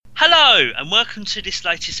Hello, and welcome to this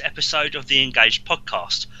latest episode of the Engaged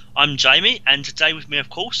podcast. I'm Jamie, and today with me, of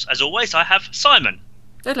course, as always, I have Simon.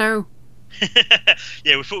 Hello.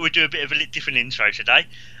 Yeah, we thought we'd do a bit of a different intro today.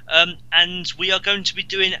 And we are going to be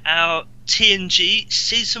doing our TNG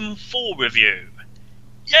Season 4 review.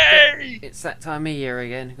 Yay! It's that time of year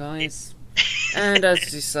again, guys. And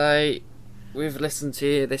as you say, we've listened to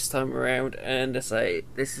you this time around, and I say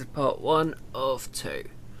this is part 1 of 2.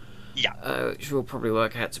 Yeah. Which will probably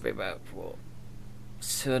work out to be about,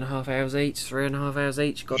 2.5 hours each, 3.5 hours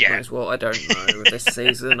each? God knows what, I don't know with this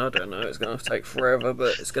season. I don't know, it's going to take forever,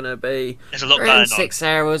 but it's going to be There's a lot around going on. 6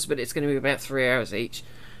 hours, but it's going to be about 3 hours each.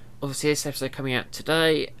 Obviously, this episode coming out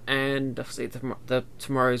today, and obviously the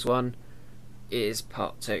tomorrow's one is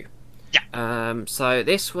part 2. Yeah. So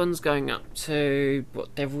this one's going up to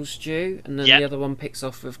Devil's Due, and then the other one picks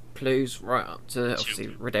off with clues right up to obviously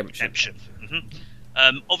Redemption. Mm-hmm.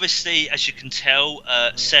 Obviously, as you can tell,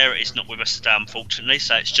 Sarah is not with us today, unfortunately,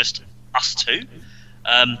 so it's just us two.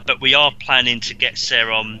 But we are planning to get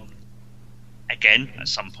Sarah on again at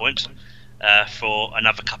some point for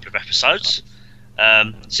another couple of episodes.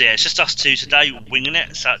 So yeah, it's just us two today, winging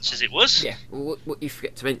it, such as it was. Yeah, well, what you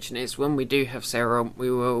forget to mention is when we do have Sarah on, we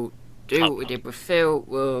will do what we did with Phil.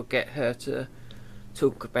 We'll get her to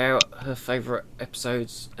talk about her favourite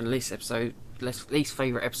episodes and least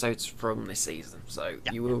favourite episodes from this season. So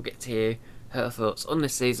you will get to hear her thoughts on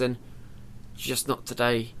this season, just not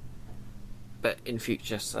today, but in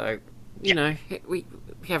future. So, you know, we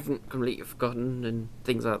haven't completely forgotten and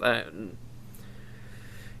things like that, and,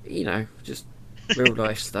 you know, just real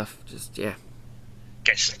life stuff. Just,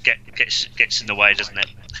 Gets in the way, doesn't it?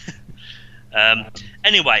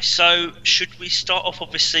 Anyway, so should we start off?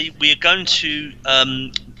 Obviously, we are going to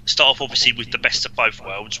start off obviously with the best of both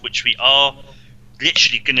worlds, which we are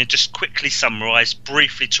literally going to just quickly summarise,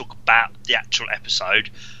 briefly talk about the actual episode.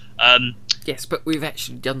 Yes, but we've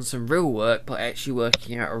actually done some real work by actually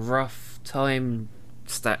working out a rough time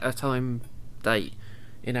date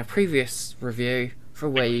in our previous review for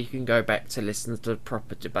where you can go back to listen to the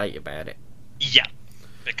proper debate about it. Yeah.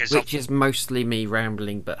 Which is mostly me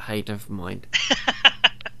rambling, but hey, never mind.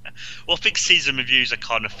 Well, I think season reviews are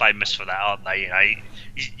kind of famous for that, aren't they?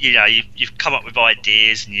 You've come up with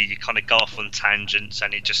ideas and you kind of go off on tangents,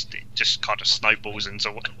 and it just kind of snowballs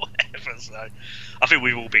into whatever. So, I think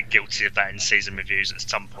we've all been guilty of that in season reviews at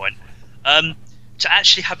some point. To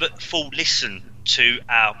actually have a full listen to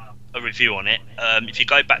a review on it, if you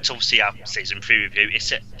go back to obviously our season 3 review,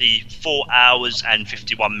 it's at the 4 hours and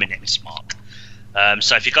 51 minutes mark.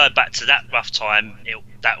 So if you go back to that rough time,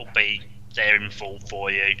 that will be there in full for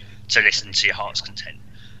you to listen to your heart's content.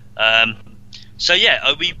 So yeah,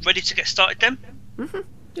 are we ready to get started then? Mm-hmm.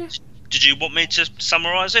 Yeah. Did you want me to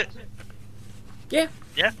summarise it? Yeah.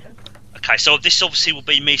 Yeah? Okay, so this obviously will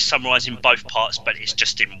be me summarising both parts, but it's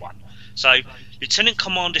just in one. So, Lieutenant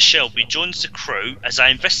Commander Shelby joins the crew as they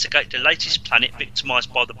investigate the latest planet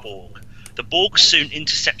victimised by the Borg. The Borg soon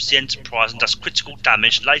intercepts the Enterprise and does critical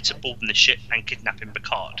damage, later boarding the ship and kidnapping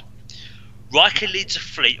Picard. Riker leads a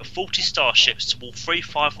fleet of 40 starships to Wall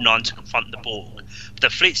 359 to confront the Borg, but the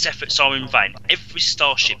fleet's efforts are in vain. Every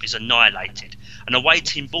starship is annihilated, and a away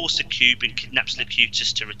team boards the cube and kidnaps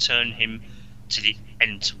Locutus to return him to the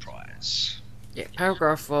Enterprise. Yeah,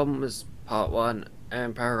 paragraph 1 was part 1,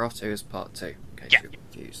 and paragraph 2 is part 2, in case you're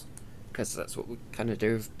confused. Because that's what we kind of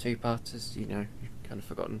do with two-parters, you know, you've kind of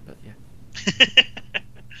forgotten, but yeah.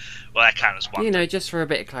 Well, that counts as one. You know, just for a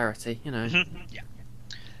bit of clarity, you know.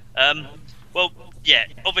 Yeah. Well, yeah,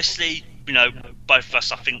 obviously, you know, both of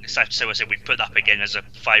us, I think it's safe to say, I said we put that up again as a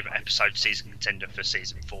favourite episode season contender for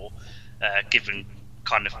season 4, given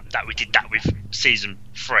kind of that we did that with season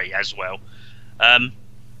 3 as well.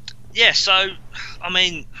 Yeah, so, I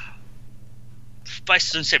mean,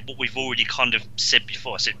 based on said what we've already kind of said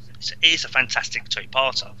before, I said it is a fantastic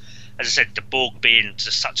two-parter. As I said, the Borg being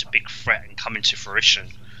just such a big threat and coming to fruition,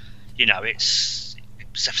 you know, it's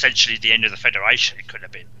essentially the end of the Federation. It could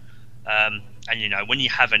have been, and you know, when you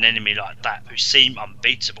have an enemy like that who seem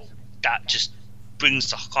unbeatable, that just brings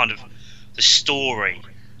the kind of the story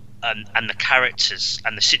and the characters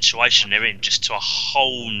and the situation they're in just to a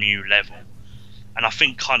whole new level. And I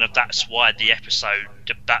think kind of that's why the episode,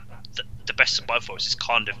 the best of both worlds, is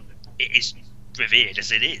kind of it is revered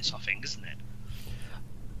as it is. I think, isn't it?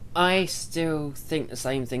 I still think the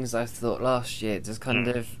same things I thought last year. Just kind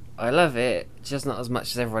of, I love it, just not as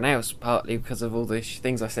much as everyone else. Partly because of all the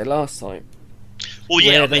things I said last time. Well,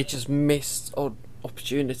 yeah, they just missed odd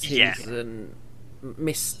opportunities and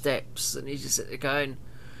missteps, and you just sit there going,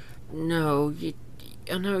 "No,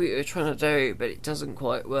 I know what you're trying to do, but it doesn't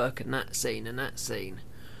quite work in that scene and that scene."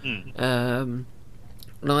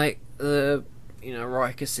 Like the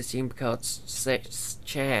Riker sitting in Picard's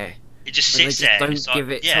chair. It just And they sits just there. don't give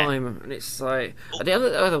it time, and it's like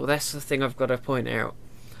that's the thing I've got to point out.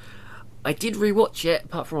 I did rewatch it,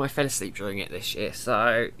 apart from I fell asleep during it this year, so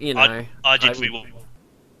I did rewatch.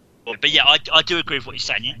 But yeah, I do agree with what you're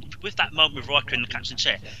saying. With that moment with Riker in the captain's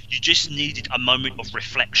chair, you just needed a moment of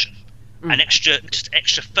reflection, an extra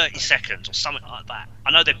 30 seconds or something like that.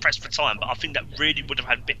 I know they're pressed for time, but I think that really would have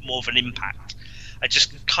had a bit more of an impact. I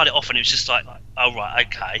just cut it off, and it was just like, oh right,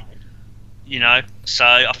 okay, So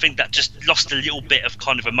I think that just lost a little bit of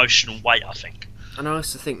kind of emotional weight, I think. And I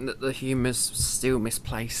also think that the humour's still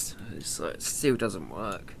misplaced. It's like, it still doesn't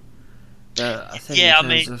work. But I think in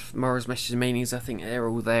terms of morals, messages, and meanings, I think they're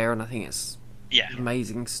all there, and I think it's an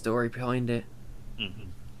amazing story behind it. Mm-hmm.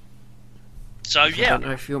 So I don't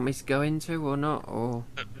know if you want me to go into or not, or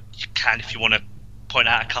you can if you want to point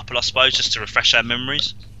out a couple, I suppose, just to refresh our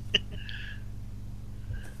memories.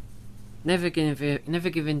 Never give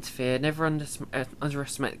in to fear. Never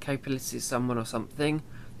underestimate the capabilities of someone or something.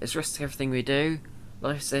 There's risk to everything we do.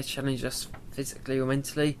 Life's there to challenge us physically or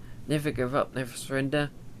mentally. Never give up. Never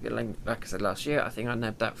surrender. Like I said last year, I think I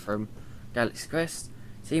nabbed that from Galaxy Quest.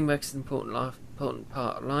 Teamwork is an important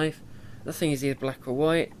part of life. Nothing is either black or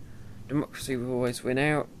white. Democracy will always win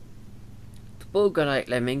out. The Borg got 8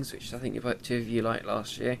 lemmings, which I think two of you liked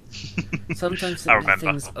last year. Sometimes simple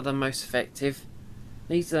things are the most effective.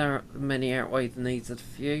 Needs of many outweigh the needs of the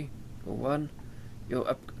few, or one.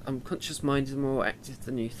 Your unconscious mind is more active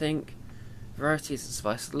than you think. Variety is the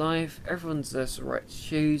spice of life. Everyone deserves the right to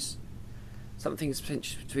choose. Something is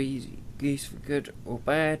potential to be used for good or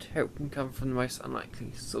bad. Help can come from the most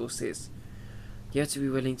unlikely sources. You have to be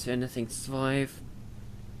willing to do anything to survive.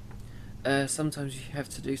 Sometimes you have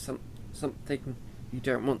to do something you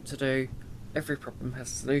don't want to do. Every problem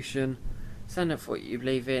has a solution. Stand up for what you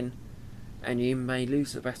believe in. And you may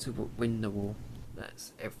lose the battle but win the war.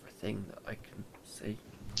 That's everything that I can see.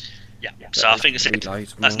 Yeah, so I think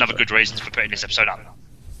that's another good reason for putting this episode up.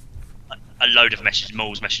 A load of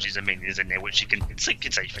messages and meanings in there which you can sink your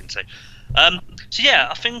teeth into. So yeah,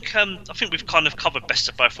 I think we've kind of covered best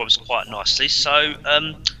of both worlds quite nicely. So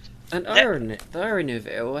and the irony of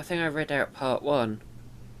it all, I think I read out part 1.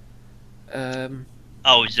 The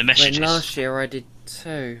messages. When last year I did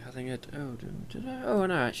 2. I think did I? Oh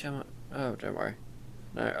no, actually don't worry.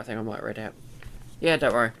 No, I think I might have read out. Yeah,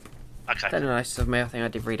 don't worry. Okay. That's nice of me. I think I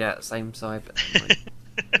did read out the same side. But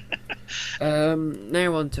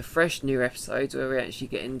now on to fresh new episodes where we actually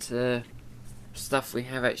get into stuff we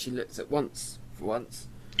have actually looked at for once.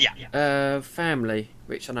 Yeah. Family,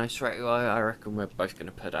 which I know straight away I reckon we're both going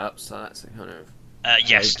to put up, so that's a kind of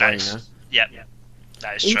yes, that is. Yeah.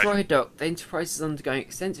 That is true. In dry dock, the Enterprise is undergoing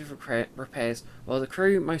extensive repairs, while the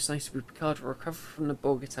crew, most notably Picard, will recover from the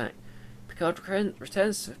Borg attack. Picard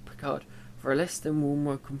returns to Picard for a less than warm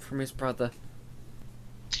welcome from his brother.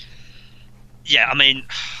 Yeah, I mean,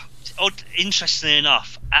 interestingly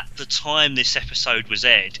enough, at the time this episode was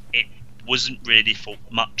aired, it wasn't really thought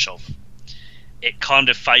much of. It kind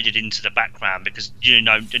of faded into the background because,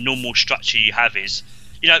 the normal structure you have is,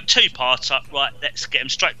 2-parter, right, let's get them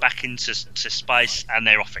straight back into space and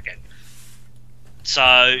they're off again.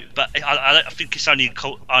 So, but I think it's only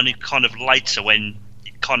kind of later when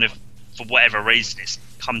it kind of, for whatever reason, it's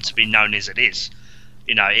come to be known as it is.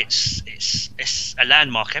 It's a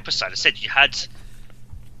landmark episode. I said you had,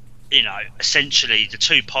 essentially the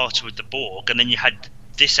 2-parter with the Borg, and then you had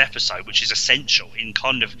this episode, which is essential in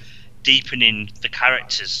kind of deepening the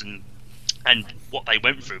characters and what they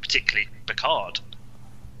went through, particularly Picard.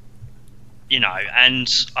 And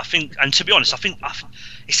I think, and to be honest, I think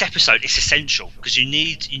this episode is essential because you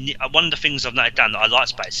need. One of the things I've noted down that I like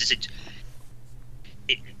Space is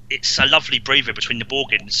it's a lovely breather between the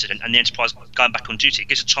Borg incident and the Enterprise going back on duty. It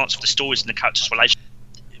gives a chance for the stories and the characters' relations.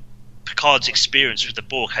 Picard's experience with the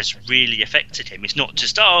Borg has really affected him. It's not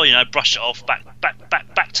just brush it off,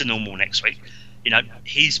 back to normal next week.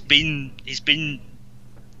 He's been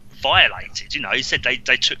violated. He said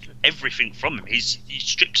they took everything from him. He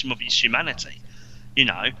stripped him of his humanity.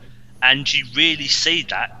 And you really see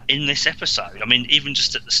that in this episode. I mean, even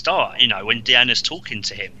just at the start, when Deanna's talking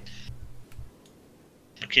to him,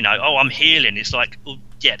 I'm healing. It's like, well,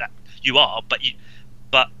 yeah, that you are, but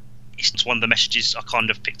it's one of the messages I kind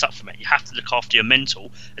of picked up from it. You have to look after your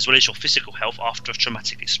mental as well as your physical health after a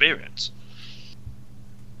traumatic experience.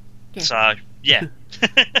 Yeah. So, yeah.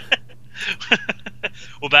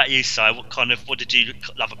 What about you, Si? What did you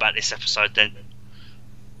love about this episode then?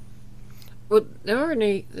 Well,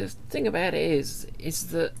 the thing about it is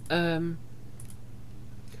that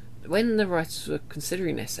when the writers were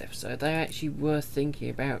considering this episode, they actually were thinking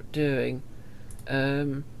about doing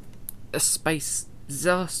a space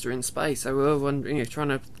disaster in space. They were wondering, trying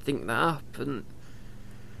to think that up, and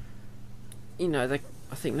I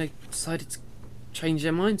think they decided to change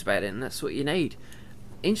their minds about it, and that's what you need.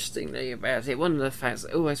 Interestingly about it, one of the facts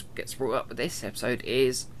that always gets brought up with this episode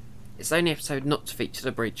is it's the only episode not to feature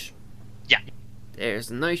the bridge. Yeah.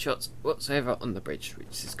 There's no shots whatsoever on the bridge,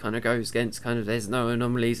 which is kind of goes against there's no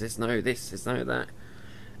anomalies, there's no this, there's no that.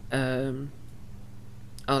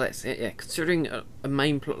 That's it, yeah. Considering a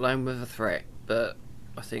main plot line with a threat, but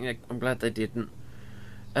I think I'm glad they didn't.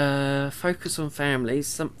 Focus on families,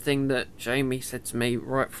 something that Jamie said to me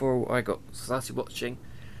right before I got started watching.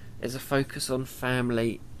 There's a focus on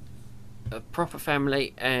family, a proper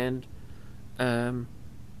family, and kind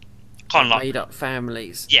of like made up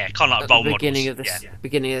families. Yeah, kind of like role beginning models. Of the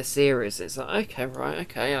beginning of the series. It's like,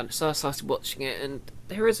 okay. So I started watching it, and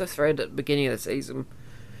there is a thread at the beginning of the season,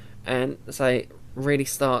 and say really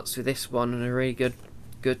starts with this one, and a really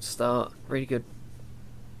good start, really good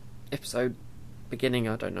episode beginning.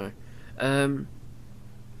 I don't know.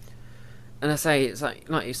 And I say it's like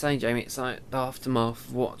you're saying, Jamie. It's like the aftermath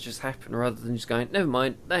of what just happened, rather than just going, never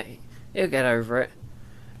mind, he'll get over it.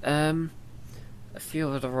 A few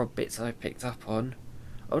other odd bits I picked up on.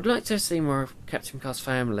 I would like to see more of Captain Picard's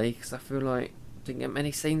family, because I feel like I didn't get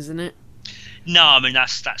many scenes in it. No, I mean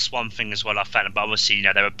that's one thing as well I found, but obviously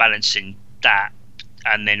they were balancing that,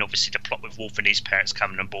 and then obviously the plot with Worf and his parents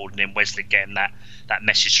coming on board, and then Wesley getting that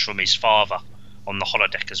message from his father on the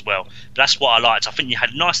holodeck as well. But that's what I liked. I think you had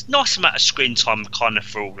a nice amount of screen time kind of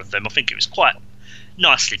for all of them. I think it was quite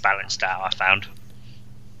nicely balanced out, I found.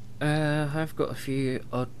 I've got a few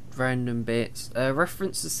odd random bits.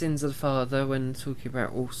 Reference the sins of the father when talking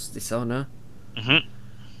about Wolf's dishonour. I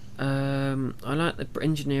like the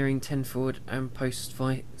engineering 10 forward and post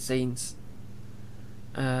fight scenes.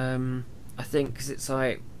 I think because it's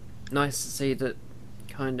like nice to see that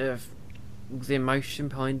kind of the emotion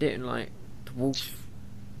behind it, and like the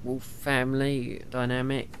Wolf family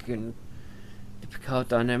dynamic and the Picard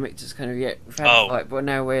dynamic, just kind of we've had a fight, but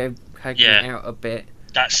now we're tagging it out a bit.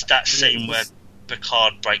 That's that scene where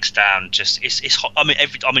Picard breaks down. Just it's hot. I mean,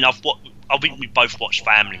 we both watched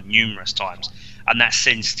Family numerous times, and that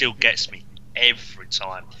scene still gets me every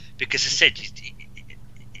time, because as I said,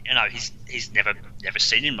 he's never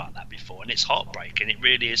seen him like that before, and it's heartbreaking. It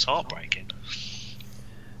really is heartbreaking.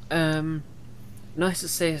 Nice to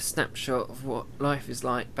see a snapshot of what life is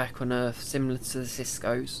like back on Earth, similar to the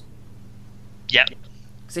Cisco's. Yep.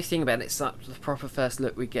 Because if you think about it, it's like the proper first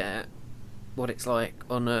look we get at what it's like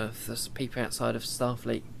on Earth as people outside of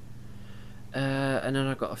Starfleet. And then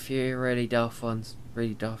I've got a few really daft ones,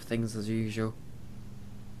 really daft things as usual.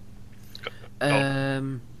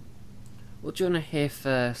 What do you want to hear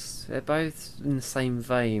first? They're both in the same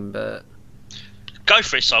vein, but go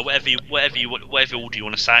for it. So whatever order you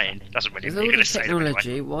want to say in, doesn't really. With all the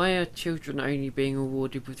technology, why are children only being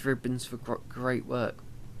awarded with ribbons for great work?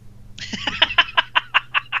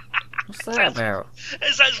 What's that about?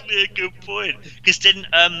 That's actually a good point. Because his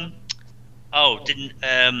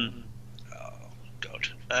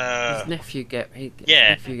nephew gets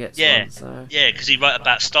one. So. Yeah, because he wrote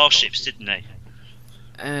about starships, didn't he?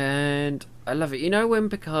 And I love it. You know when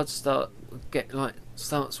Picard starts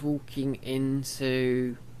walking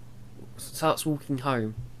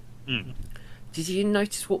home. Did you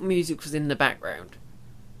notice what music was in the background?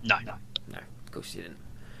 No, of course you didn't.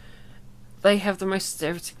 They have the most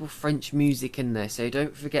stereotypical French music in there, so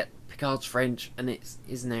don't forget Picard's French, and it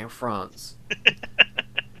is now France.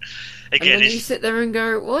 Again, and then you sit there and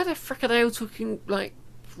go, why the frick are they all talking like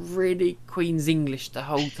really Queen's English the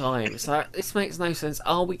whole time? It's like, this makes no sense.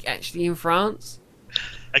 Are we actually in France?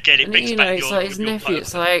 Again, it brings back his nephew.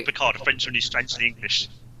 It's like Picard, French when he's strangely English.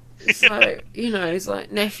 It's like, it's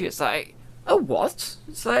like nephew. It's like, oh what?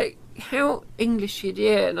 It's like, how English you?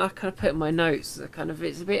 Yeah, and I kind of put in my notes.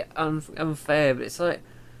 It's a bit unfair, but it's like,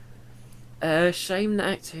 shame the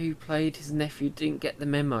actor who played his nephew didn't get the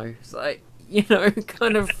memo. It's like,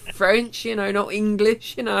 kind of French, not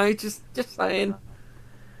English, just saying.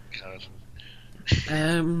 God.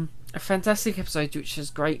 A fantastic episode which has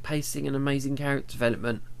great pacing and amazing character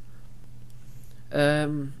development.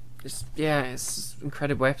 It's an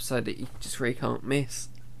incredible episode that you just really can't miss.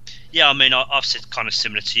 Yeah, I mean, I've said kind of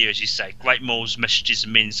similar to you, as you say. Great morals, messages,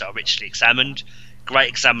 and meanings are richly examined. Great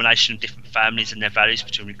examination of different families and their values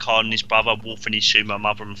between Ricard and his brother, Worf and his Schumer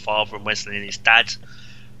mother and father, and Wesley and his dad.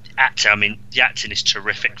 The acting is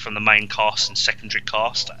terrific from the main cast and secondary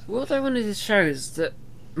cast. What they wanted to show is that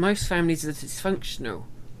most families are dysfunctional,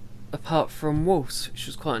 apart from Wolf's, which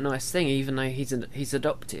was quite a nice thing, even though he's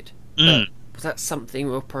adopted. But that's something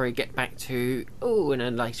we'll probably get back to in a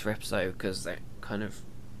later episode, because kind of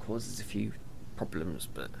causes a few problems.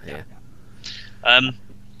 But yeah.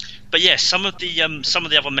 But yeah, some of the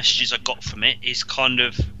other messages I got from it is kind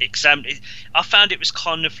of I found it was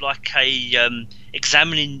kind of like a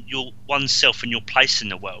examining your oneself and your place in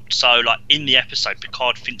the world. So like in the episode,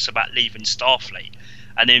 Picard thinks about leaving Starfleet,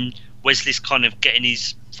 and then Wesley's kind of getting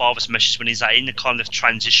his father's message when he's in the kind of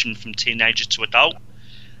transition from teenager to adult.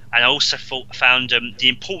 And I also found the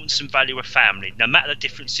importance and value of family. No matter the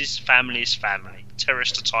differences, family is family.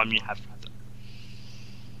 Cherish the time you have with them.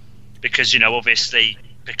 Because obviously,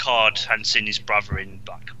 Picard hadn't seen his brother in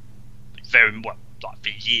for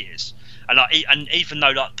years, and even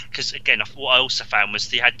though because again, what I also found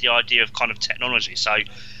was he had the idea of kind of technology. So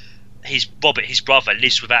his brother,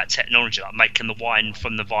 lives without technology, like making the wine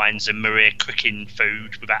from the vines, and Maria cooking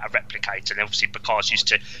food without a replicator. And obviously, Picard's used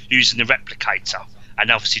to using the replicator,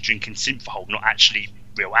 and obviously drinking synthahol, not actually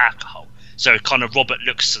real alcohol. So kind of Robert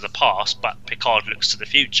looks to the past, but Picard looks to the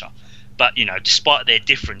future. But despite their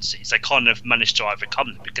differences, they kind of manage to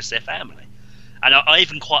overcome them because they're family. And I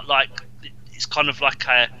even quite like it's kind of like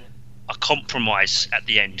a compromise at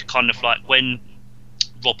the end, kind of like when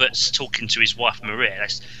Robert's talking to his wife Maria,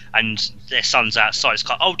 and their son's outside. It's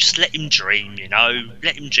kind of, just let him dream,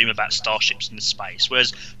 let him dream about starships in space.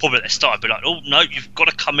 Whereas probably at the start, I'd be like, oh no, you've got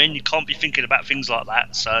to come in. You can't be thinking about things like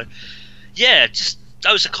that. So yeah, just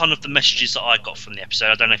those are kind of the messages that I got from the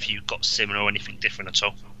episode. I don't know if you got similar or anything different at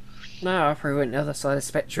all. No, I probably went the other side of the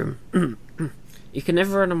spectrum. You can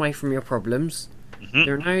never run away from your problems. Mm-hmm.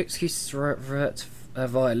 There are no excuses to revert to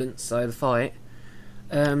violence, so the fight.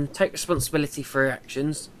 Take responsibility for your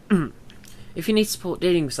actions. If you need support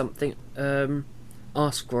dealing with something,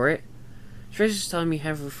 ask for it. Treasure the time you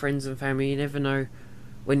have with friends and family. You never know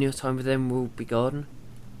when your time with them will be gone.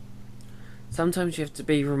 Sometimes you have to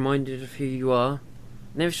be reminded of who you are.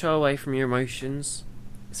 Never shy away from your emotions.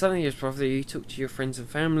 If something is bothering you, talk to your friends and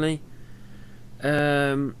family.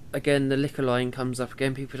 Again, the liquor line comes up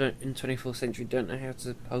again. People in the 24th century don't know how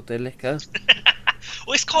to hold their liquor.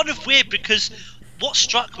 Well, it's kind of weird because what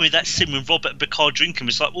struck me that scene when Robert and Picard drinking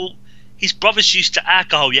was like, well, his brother's used to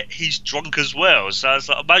alcohol, yet he's drunk as well. So I was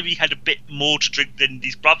like, maybe he had a bit more to drink than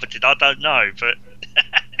his brother did. I don't know, but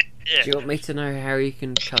yeah. Do you want me to know how you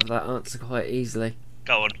can cover that answer quite easily?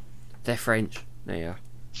 Go on. They're French. There you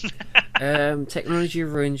are. Technology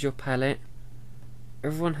ruins your palate.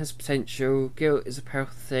 Everyone has potential. Guilt is a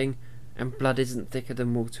powerful thing, and blood isn't thicker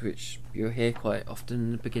than water, which you'll hear quite often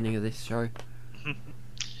in the beginning of this show.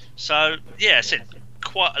 So yeah, I said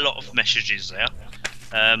quite a lot of messages there,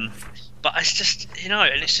 but it's just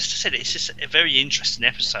and it's just it's just a very interesting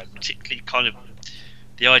episode, particularly kind of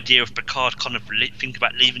the idea of Picard kind of think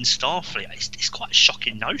about leaving Starfleet. It's quite a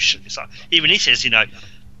shocking notion. It's like even he says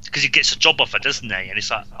because he gets a job offer, doesn't he? And it's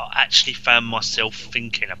like I actually found myself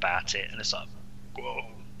thinking about it, and it's like whoa,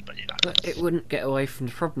 but But it wouldn't get away from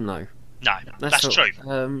the problem though. No, that's true.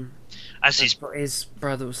 That's what his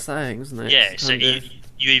brother was saying, isn't it? Yeah, so you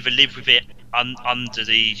either live with it on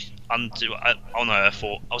Earth,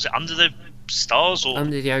 or was it under the stars or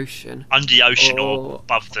under the ocean? Under the ocean or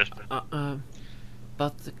above the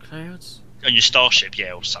above the clouds? On your starship,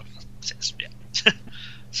 yeah, or something. Yeah.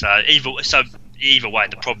 So either way,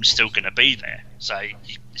 the problem's still going to be there. So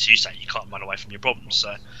as you say, you can't run away from your problems.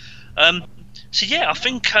 So yeah, I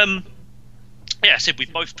think I said we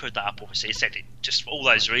both put that up. Obviously, I said it just for all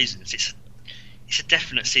those reasons. It's a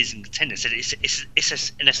definite season contender. So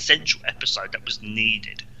it's an essential episode that was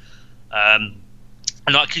needed. And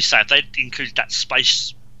like you say, if they included that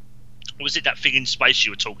space, was it that thing in space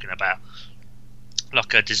you were talking about,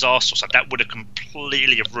 like a disaster or something, that would have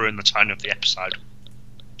completely ruined the tone of the episode.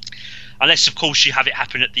 Unless, of course, you have it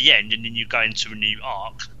happen at the end and then you go into a new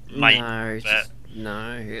arc.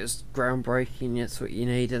 No, it's groundbreaking. That's what you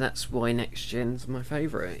need, and that's why Next Gen's my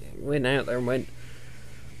favourite. Went out there and went,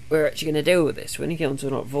 we're actually going to deal with this. When you get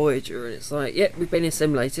onto an Voyager, and it's like, yep, we've been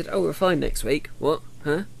assimilated. Oh, we're fine next week. What?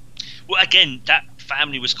 Huh? Well, again, that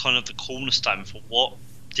family was kind of the cornerstone for what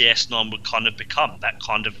DS9 would kind of become. That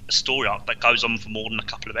kind of a story arc that goes on for more than a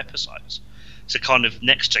couple of episodes. So kind of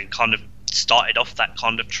Next Gen kind of started off that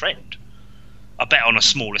kind of trend. I bet on a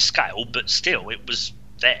smaller scale, but still, it was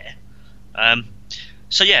there.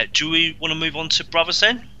 So yeah, do we want to move on to Brothers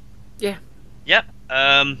then? Yeah. Yeah.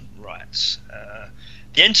 Right.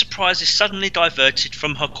 The Enterprise is suddenly diverted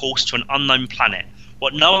from her course to an unknown planet.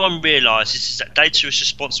 What no one realises is that Data is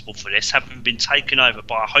responsible for this, having been taken over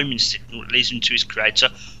by a homing signal that leads him to his creator,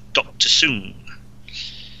 Dr. Soong.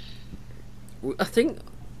 I think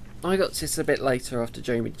I got to this a bit later after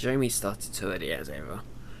Jamie. Jamie started too early as ever,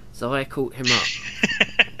 so I caught him up.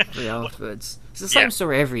 story afterwards. It's the Yeah. same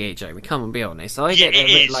story every year, Jamie. Come on, be honest. I Yeah, get there a it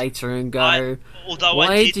bit is. later and go,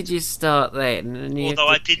 why did you start then? And you Although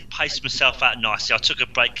I have to- did pace myself out nicely. I took a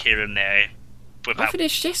break here and there. For I about,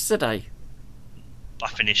 finished yesterday. I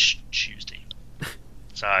finished Tuesday,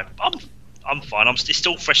 so I'm fine. It's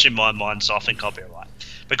still fresh in my mind, so I think I'll be alright.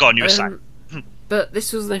 But go on, you were saying. But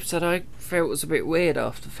this was an episode I felt was a bit weird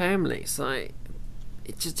after Family. It's like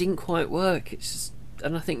it just didn't quite work. It's just,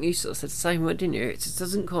 and I think you sort of said the same word, didn't you? It just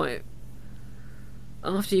doesn't quite.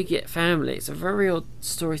 After you get Family, it's a very odd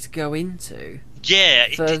story to go into. Yeah.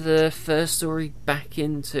 For the first story back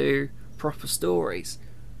into proper stories.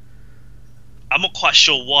 I'm not quite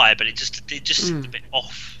sure why, but it just seemed a bit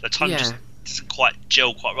off. The tone just doesn't quite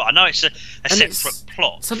gel quite right. I know it's a separate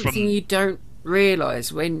plot. Something you don't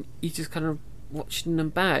realise when you just kind of watching them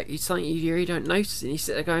back. It's something you really don't notice, and you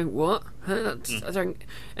sit there going, "What? Huh? I don't."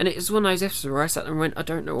 And it was one of those episodes where I sat there and went, "I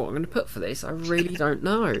don't know what I'm going to put for this. I really don't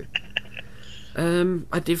know."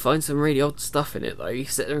 I did find some really odd stuff in it though. You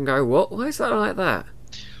sit there and go, "What? Why is that like that?"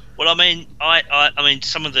 Well, I mean, I mean,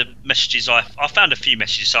 some of the messages I found a few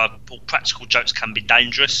messages. So practical jokes can be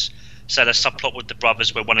dangerous. So the subplot with the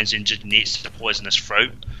brothers where one is injured and eats the poisonous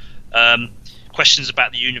fruit. Questions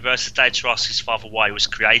about the universe. The Data asks his father why he was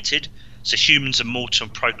created. So humans are mortal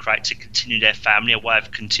and procreate to continue their family, a way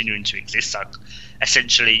of continuing to exist. So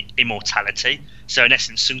essentially immortality. So in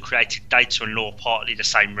essence, Sun created Data and Law partly the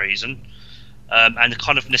same reason. And the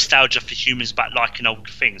kind of nostalgia for humans about liking old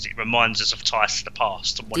things. It reminds us of ties to the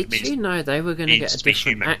past and what it means. Did you know they were going to get a different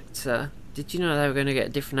human. actor? Did you know they were going to get a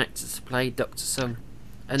different actor to play Dr. Sung?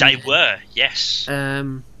 And They were, yes.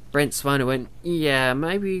 Brent Spiner went, yeah,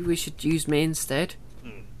 maybe we should use me instead.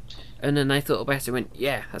 And then they thought about it and went,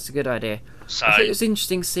 yeah, that's a good idea. So, I think it was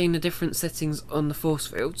interesting seeing the different settings on the force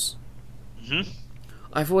fields.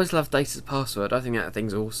 I've always loved Data's password. I think that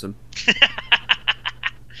thing's awesome.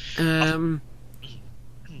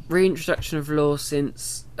 Reintroduction of Law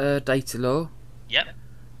since Data Law. Yep.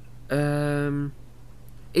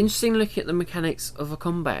 Interesting looking at the mechanics of a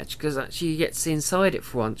comm badge, because actually you get to see inside it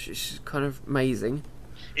for once, which is kind of amazing.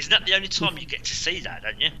 Isn't that the only time you get to see that,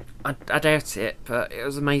 don't you? I doubt it, but it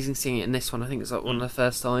was amazing seeing it in this one. I think it's like one of the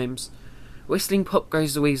first times. Whistling Pop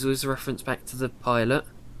Goes the Weasel is a reference back to the pilot.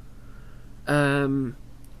 I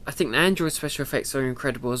think the Android special effects are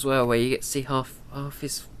incredible as well, where you get to see half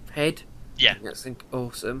his head. Yeah. That's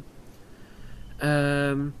awesome.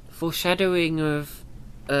 Foreshadowing of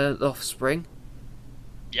The Offspring.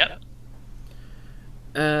 Yep.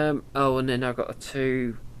 And then I've got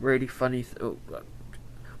two really funny...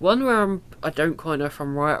 one where I don't quite know if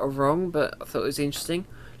I'm right or wrong, but I thought it was interesting.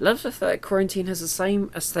 Love the fact that Quarantine has the same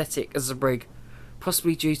aesthetic as the Brig,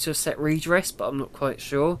 possibly due to a set redress, but I'm not quite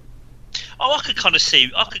sure. Oh, I could kind of see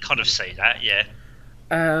that, yeah.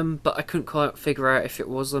 But I couldn't quite figure out if it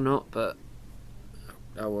was or not, but...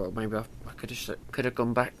 Oh well, maybe I could have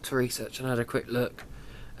gone back to research and had a quick look.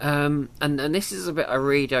 And this is a bit I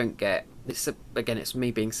really don't get. Again, it's me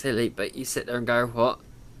being silly, but you sit there and go, what?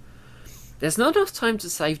 There's not enough time to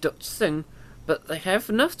save Dr. Sung, but they have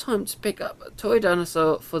enough time to pick up a toy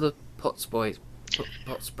dinosaur for the Potts brothers.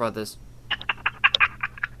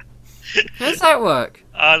 How's that work?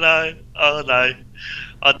 Oh no.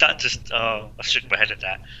 I shook my head at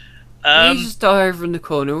that. You just die over in the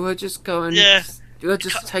corner. We'll just go and we'll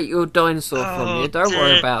just take your dinosaur from you. Don't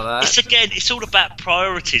worry about that. It's all about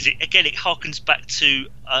priorities. It harkens back to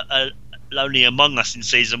Lonely Among Us in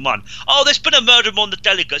season 1. Oh, there's been a murder among the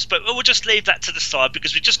delegates, but we'll just leave that to the side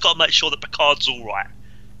because we've just got to make sure that Picard's all right.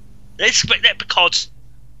 Let Picard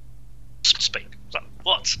speak. Like,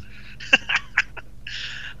 what?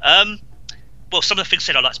 Well, some of the things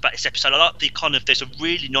said I liked about this episode, I like there's a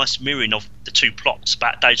really nice mirroring of the two plots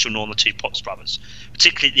about Data and the two Potts brothers,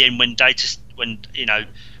 particularly at the end when Data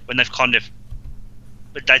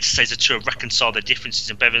says the two have reconciled their differences,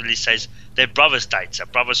 and Beverly says they're brothers, Data,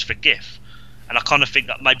 brothers forgive. And I kind of think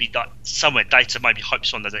that maybe that somewhere Data maybe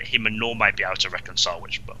hopes on that him and Law may be able to reconcile,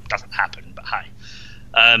 which doesn't happen, but hey.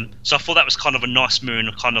 So I thought that was kind of a nice mirroring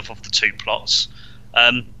of the two plots.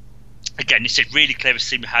 Again, you said really clever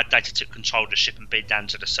scene how Data took control of the ship and beamed down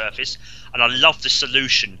to the surface, and I love the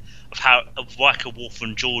solution of Riker, Worf,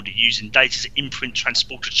 and Geordi using Data's imprint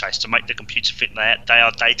transporter chase to make the computer think they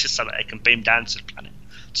are Data, so that they can beam down to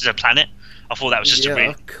the planet. I thought that was just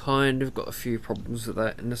I've kind of got a few problems with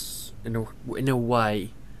that in a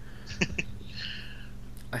way.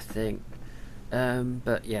 I think,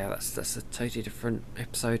 but yeah, that's a totally different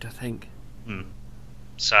episode, I think.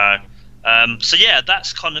 So yeah,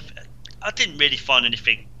 that's kind of. I didn't really find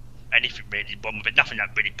anything anything really wrong with it. Nothing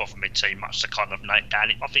that really bothered me too much to kind of note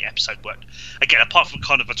down. I think the episode worked. Again, apart from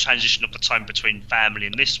kind of a transition of the time between family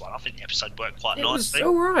and this one, I think the episode worked quite nicely. It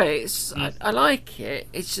was alright. I like it.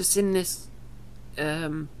 It's just in this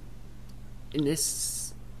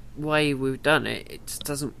way we've done it, it just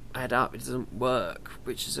doesn't add up. It doesn't work,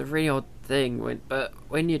 which is a really odd thing.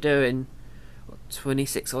 When you're doing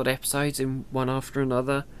 26 odd episodes in one after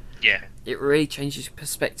another, yeah, it really changes your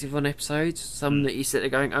perspective on episodes. Some that you sit there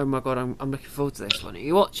going, "Oh my god, I'm looking forward to this one." And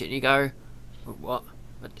you watch it and you go, "What?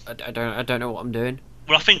 I don't know what I'm doing."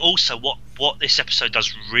 Well, I think also what this episode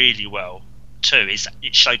does really well too is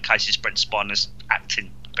it showcases Brent Spiner's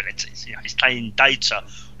acting abilities. You know, he's playing Data,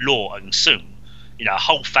 Law, and Sung. You know, a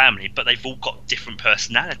whole family, but they've all got different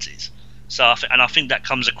personalities. So I think that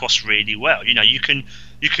comes across really well. You know, you can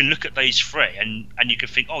look at these three and you can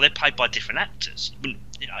think, oh, they're played by different actors.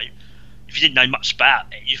 You know, if you didn't know much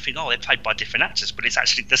about it, you think, oh, they're played by different actors, but it's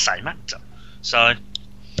actually the same actor. So,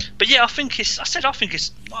 but yeah, I think it's like I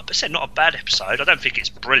said, not a bad episode. I don't think it's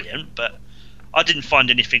brilliant, but I didn't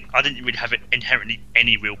find anything. I didn't really have inherently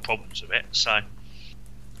any real problems with it. So,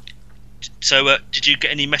 did you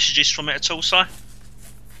get any messages from it at all, Si?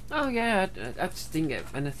 Oh yeah, I just didn't get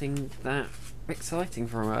anything that exciting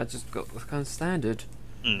from it. I just got the kind of standard.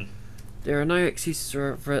 There are no excuses to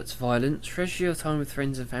revert to violence. Treasure your time with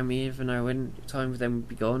friends and family, even though when time with them will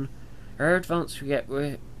be gone. However advanced we get,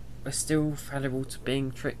 we're still fallible to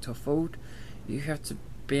being tricked or fooled. You have to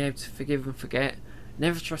be able to forgive and forget.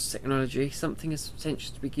 Never trust technology. Something has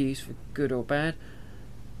potential to be used for good or bad.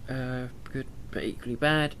 Good but equally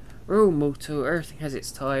bad. We're all mortal. Everything has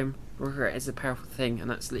its time. Regret is a powerful thing, and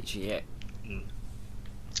that's literally it.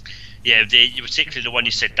 Yeah, particularly the one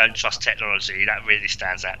you said, don't trust technology, that really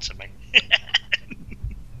stands out to me.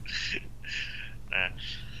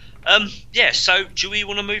 Yeah, so do we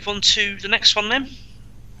want to move on to the next one then?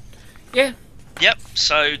 Yeah. Yep,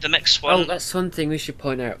 so the next one... Oh, that's one thing we should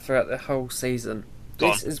point out throughout the whole season.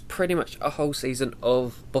 This is pretty much a whole season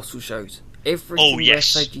of bottle shows. Every single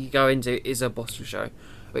episode you go into is a bottle show,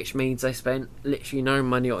 which means they spent literally no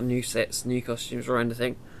money on new sets, new costumes or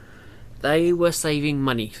anything. They were saving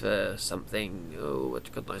money for something. Oh,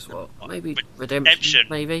 God knows what. Maybe Redemption.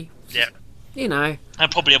 Maybe. Yeah. You know.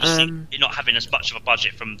 And probably obviously you're not having as much of a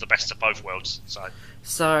budget from the best of both worlds.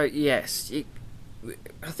 So yes,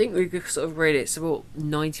 I think we could sort of rate it. It's about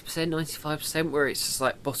 90%, 95%, where it's just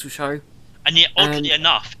like bottle show. And yet, oddly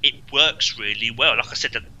enough, it works really well. Like I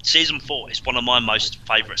said, season 4 is one of my most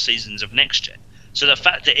favourite seasons of Next Gen. So the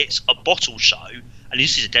fact that it's a bottle show, and you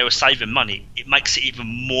see that they were saving money, it makes it even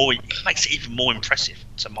more impressive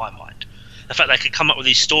to my mind. The fact they could come up with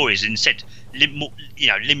these stories and instead,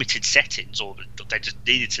 limited settings, or they just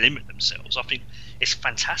needed to limit themselves. I think it's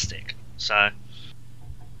fantastic. So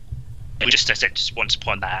we just wanted to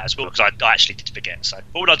point that out as well, because I actually did forget. So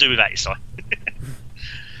what would I do without you, Si?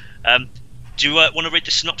 Do you want to read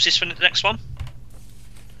the synopsis for the next one?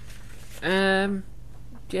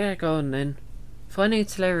 Yeah, go on then. Finding a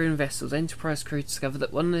Tellurian vessel's Enterprise crew discover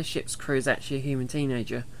that one of the ship's crew is actually a human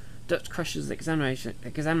teenager. Dr. Crusher's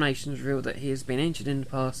examinations reveal that he has been injured in the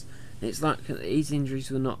past, and it's likely that these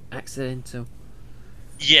injuries were not accidental.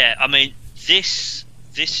 Yeah, I mean, this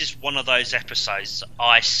is one of those episodes that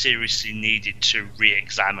I seriously needed to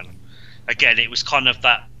re-examine. Again, it was kind of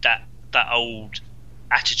that old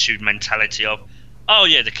attitude mentality of, oh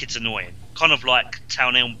yeah, the kid's annoying. Kind of like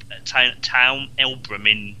Town Elbram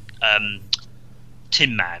in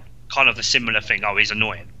Tin Man, kind of a similar thing. Oh, he's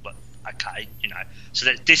annoying, but okay, So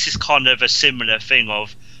this is kind of a similar thing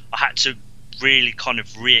of, I had to really kind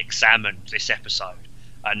of re-examine this episode,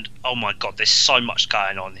 and oh my god, there's so much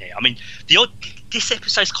going on here. I mean, this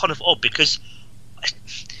episode's kind of odd because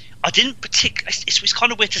I didn't particularly. It's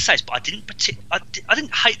kind of weird to say this, but I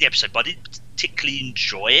didn't hate the episode, but I didn't particularly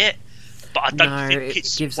enjoy it. But I don't think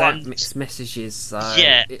it gives out mixed messages. So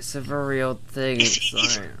yeah, it's a very odd thing.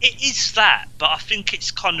 It is that, but I think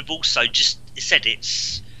it's kind of also just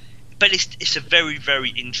it's a very,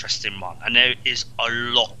 very interesting one, and there is a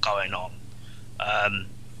lot going on.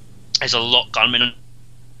 There's a lot going on.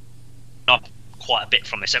 I picked up quite a bit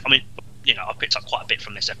from this. I picked up quite a bit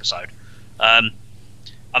from this episode. I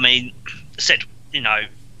said,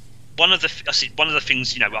 one of the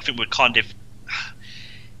things, I think we're kind of.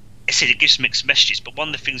 I said it gives mixed messages, but one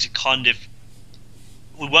of the things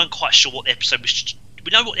we weren't quite sure what the episode was.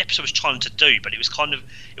 We know what the episode was trying to do, but it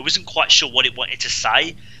wasn't quite sure what it wanted to say,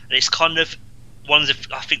 and it's kind of one of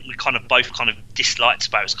the I think we kind of both kind of disliked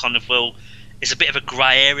about it. It's kind of, well, it's a bit of a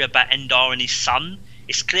grey area about Endar and his son.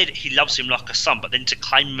 It's clear that he loves him like a son, but then to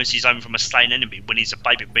claim him as his own from a slain enemy when he's a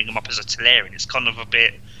baby, bring him up as a Tellurian, it's kind of a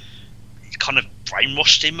bit. It kind of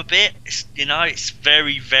brainwashed him a bit. It's, it's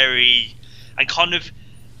very, very, and kind of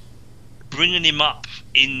bringing him up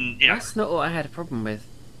in, That's not what I had a problem with.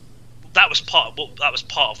 That was part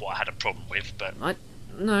of what I had a problem with, but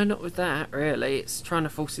no, not with that really. It's trying to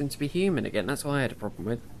force him to be human again. That's what I had a problem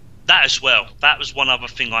with. That as well. That was one other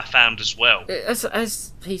thing I found as well.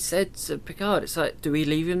 As he said to Picard, it's like, do we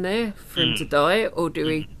leave him there for him to die, or do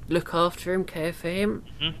we look after him, care for him,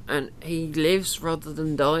 and he lives rather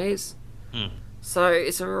than dies? So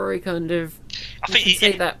it's a very kind of... I think you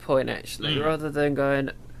can see that point, actually, rather than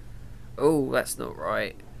going, oh, that's not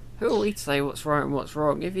right. Who are we to say what's right and what's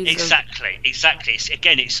wrong? If exactly. It's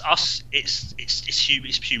us. It's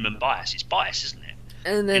human bias. It's bias, isn't it?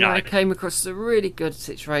 And then I came across a really good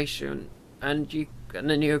situation, and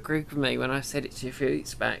then you agreed with me when I said it to you a few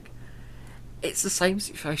weeks back. It's the same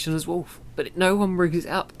situation as Wolf, but no one brings it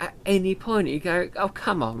up at any point. You go, oh,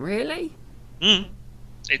 come on, really?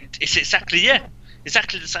 It's exactly the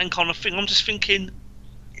same kind of thing. I'm just thinking,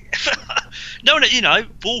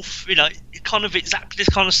 Wolf, kind of exactly this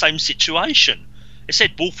kind of same situation. It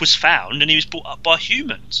said Wolf was found and he was brought up by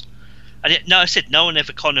humans, and I said no one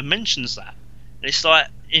ever kind of mentions that. And it's like,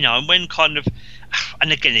 and when kind of,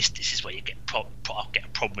 and again, this is where you I'll get a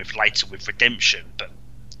problem with later with Redemption, but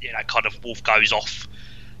kind of Wolf goes off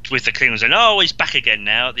with the Klingons and he's back again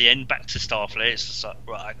now at the end, back to Starfleet. It's just like,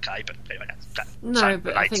 right, okay, but anyway,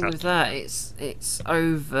 but I think with that, it's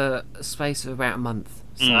over a space of about a month,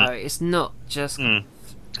 so it's not just a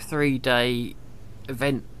 3-day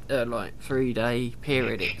event, like 3-day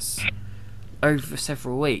period. It's over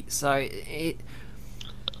several weeks, so I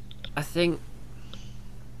think.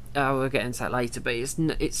 Oh, we'll get into that later, but it's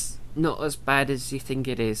not as bad as you think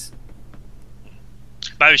it is.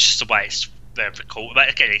 But it's just the way it's very cool. But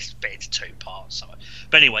again, it's split into 2 parts. So.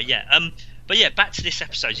 But anyway, back to this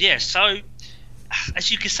episode. Yeah, so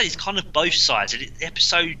as you can see, it's kind of both sides. The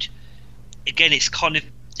episode, again, it's kind of,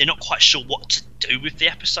 they're not quite sure what to do with the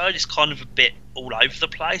episode. It's kind of a bit all over the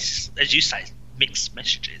place. As you say, mixed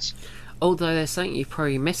messages. Although there's something you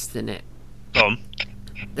probably missed in it. Go on.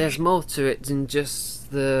 There's more to it than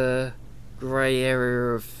just the grey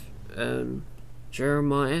area of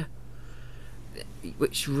Jeremiah,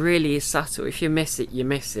 which really is subtle. If you miss it, you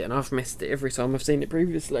miss it, and I've missed it every time I've seen it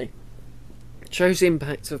previously. It shows the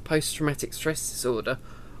impact of post-traumatic stress disorder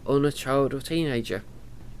on a child or teenager.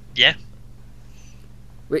 Yeah.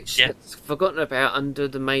 Which gets forgotten about under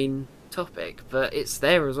the main topic, but it's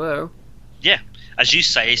there as well. Yeah. As you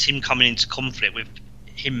say, it's him coming into conflict with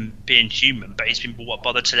him being human, but he's been brought up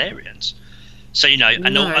by the Talarians. So no,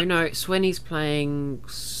 it's when he's playing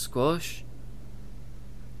squash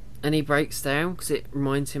and he breaks down because it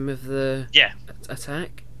reminds him of the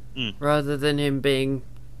attack, rather than him being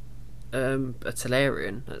a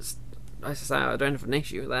Talarian. I don't have an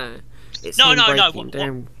issue with that. It's no.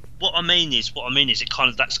 What I mean is,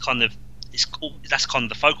 that's kind of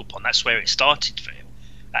the focal point. That's where it started for him,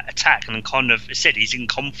 that attack, and then kind of, it said he's in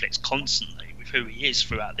conflict constantly with who he is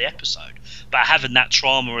throughout the episode. But having that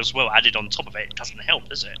trauma as well added on top of it doesn't help,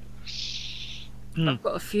 does it? I've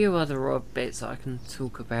got a few other odd bits I can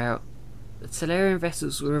talk about. The Talarian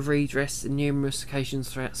vessels were redressed in numerous occasions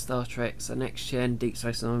throughout Star Trek, so Next Gen, Deep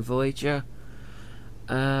Space Nine, Voyager.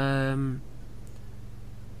 No,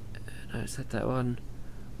 I said that one.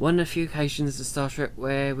 One of a few occasions in Star Trek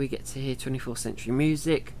where we get to hear 24th century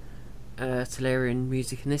music, Talarian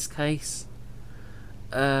music in this case.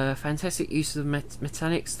 Fantastic use of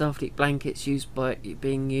metallic Starfleet blankets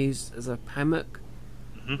being used as a hammock.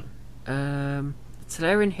 The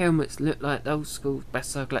Talarian helmets look like the old school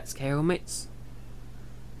Battlestar Galactica helmets.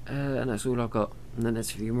 And that's all I've got. And then there's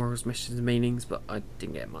a few morals, missions and meanings, but I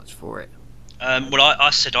didn't get much for it. I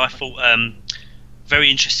thought very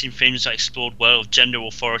interesting themes that explored well of gender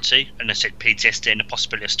authority, and I said PTSD and the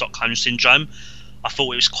possibility of Stockholm Syndrome. I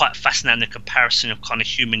thought it was quite fascinating, the comparison of kind of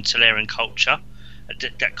human Talarian culture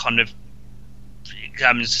that kind of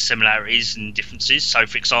examines the similarities and differences. So,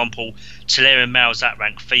 for example, Talarian males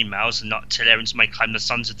outrank females, and not Talarians may claim the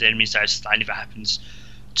sons of the enemies they sustain if it happens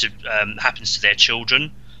to their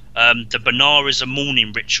children. The Banar is a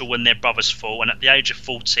mourning ritual when their brothers fall, and at the age of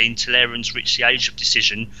 14, Talarians reach the age of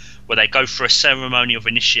decision, where they go through a ceremony of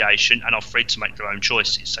initiation and are free to make their own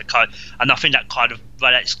choices. And I think that kind of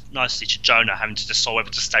relates nicely to Jonah having to decide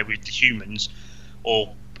whether to stay with the humans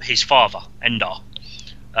or his father, Endar.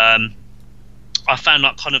 I found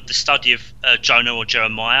like kind of the study of Jonah or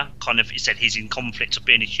Jeremiah, kind of, he said he's in conflict of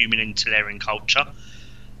being a human in Talarian culture.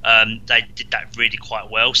 They did that really quite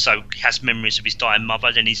well. So he has memories of his dying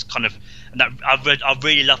mother. Then he's kind of, I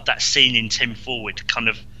really loved that scene in Tim Forward, kind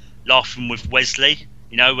of laughing with Wesley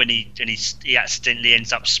You know, when he accidentally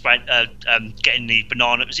ends up getting the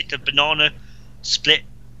banana. Was it the banana split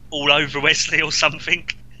all over Wesley or something?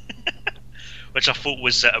 Which I thought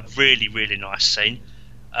was a really, really nice scene.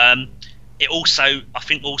 It also, I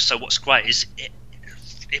think, what's great is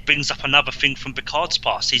it brings up another thing from Picard's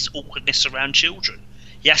past: his awkwardness around children.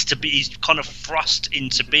 He's kind of thrust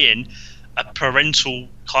into being a parental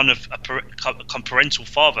parental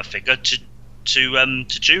father figure to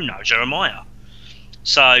Juno, Jeremiah.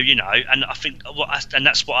 So, you know, and I think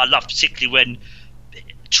that's what I love, particularly when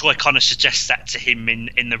Troy kind of suggests that to him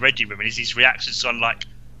in the ready room, and his reactions on like,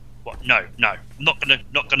 "What? No, not gonna,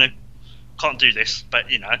 can't do this." But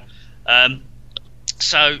you know,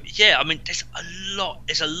 so yeah, I mean, there's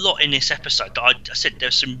a lot in this episode. That I said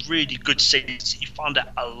there's some really good scenes. You find out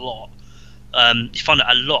a lot. I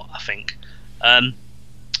think.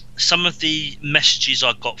 Some of the messages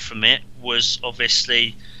I got from it was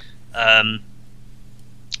obviously.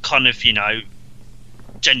 Kind of, you know,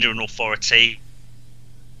 gender and authority.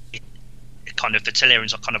 Kind of the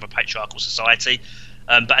Tellarians are kind of a patriarchal society,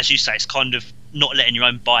 but as you say, it's kind of not letting your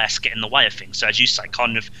own bias get in the way of things. So as you say,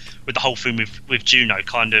 kind of with the whole thing with Juno,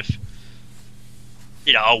 kind of,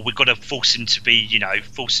 you know, we've got to force him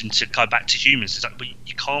to go back to humans. It's like, but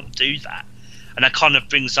you can't do that. And that kind of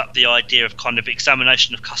brings up the idea of kind of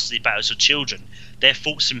examination of custody battles of children. Their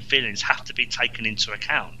thoughts and feelings have to be taken into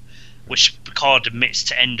account, which Picard admits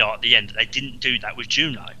to Endar at the end that they didn't do that with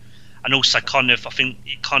Juno. And also kind of, I think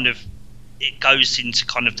it goes into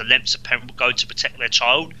kind of the lengths a parent will go to protect their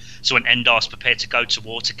child. So when Endar's prepared to go to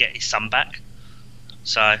war to get his son back.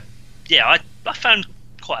 So yeah, I found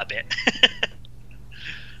quite a bit.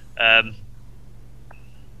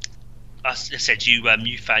 I said you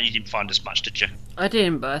didn't find as much, did you? I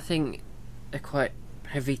didn't, but I think they're quite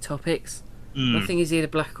heavy topics. Nothing is either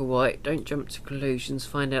black or white. Don't jump to conclusions.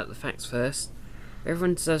 Find out the facts first.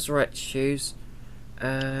 Everyone deserves the right to choose.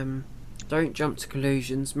 Don't jump to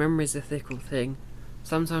conclusions. Memory is a fickle thing.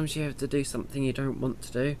 Sometimes you have to do something you don't want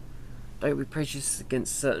to do. Don't be prejudiced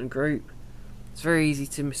against a certain group. It's very easy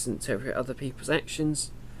to misinterpret other people's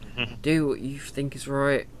actions. Do what you think is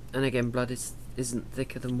right. And again, blood isn't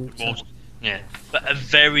thicker than water. Yeah, but a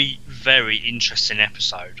very, very interesting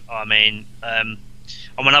episode. I mean, and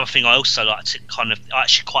another thing I also like to I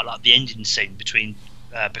actually quite like the ending scene between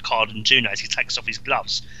Picard and Juno as he takes off his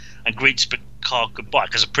gloves and greets Picard goodbye,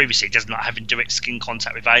 because previously he does not having direct skin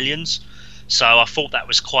contact with aliens. So I thought that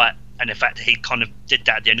was quite, and the fact that he kind of did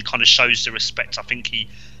that at the end kind of shows the respect I think he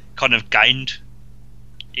kind of gained,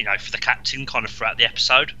 you know, for the captain kind of throughout the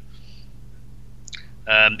episode.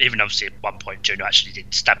 Even obviously at one point Juno actually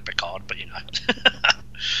did stab Picard, but you know,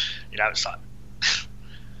 you know, it's like,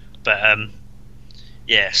 but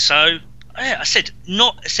yeah. So yeah, I said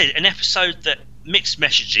an episode that mixed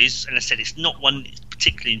messages, and I said it's not one that's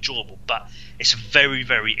particularly enjoyable, but it's a very,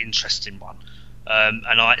 very interesting one. And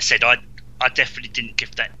I said I definitely didn't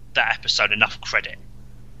give that episode enough credit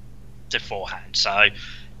beforehand. So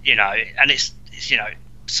you know, and it's you know,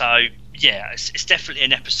 so yeah, it's definitely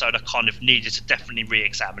an episode I kind of needed to definitely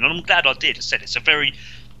re-examine, and I'm glad I did. I said it's a very,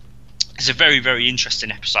 very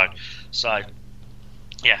interesting episode. So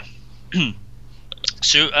yeah.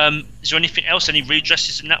 So is there anything else? Any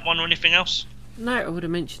redresses in that one or anything else? No, I would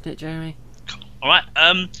have mentioned it, Jeremy. Cool. All right.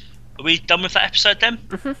 Are we done with that episode then?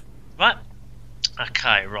 Mm-hmm. Right.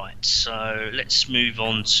 Okay. Right. So let's move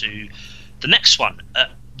on to the next one.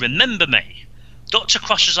 Remember Me. Dr.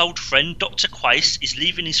 Crusher's old friend, Dr. Quace, is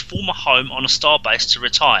leaving his former home on a starbase to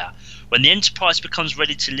retire. When the Enterprise becomes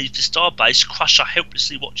ready to leave the starbase, Crusher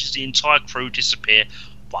helplessly watches the entire crew disappear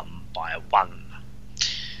one by one.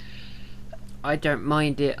 I don't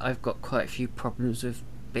mind it. I've got quite a few problems with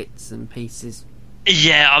bits and pieces.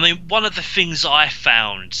 Yeah, I mean, one of the things I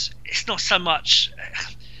found, it's not so much...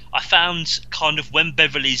 I found kind of when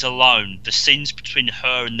Beverly's alone, the scenes between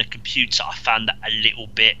her and the computer, I found that it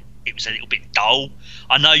was a little bit dull.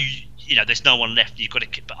 I know, you know, there's no one left, you've got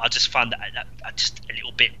to... But I just found that just a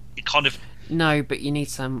little bit... It kind of... No, but you need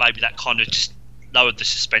some... Maybe that kind of just lowered the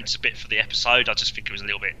suspense a bit for the episode. I just think it was a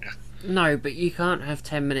little bit... No, but you can't have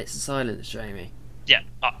 10 minutes of silence, Jamie. Yeah,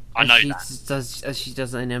 I know that. As she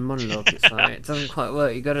does in her monologue, it's like, it doesn't quite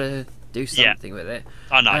work. You've got to do something with it.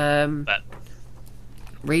 I know, but...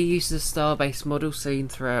 Reuse the starbase model seen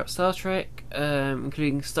throughout Star Trek,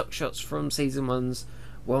 including stock shots from Season 1's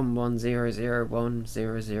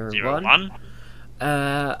 11001001.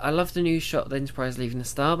 I love the new shot of the Enterprise leaving the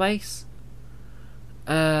starbase.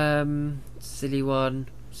 Silly one.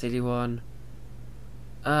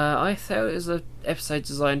 I thought it was an episode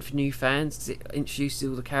designed for new fans because it introduced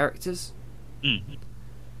all the characters.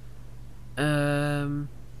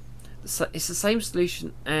 So it's the same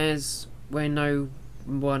solution as where no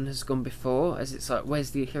one has gone before, as it's like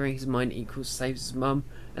Wesley hearing his mind equals saves his mum,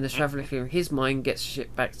 and the Traveller hearing his mind gets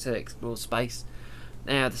shipped back to explore space.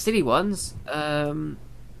 Now, the silly ones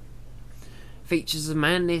features the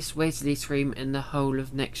manliest Wesley scream in the whole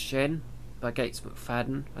of Next Gen by Gates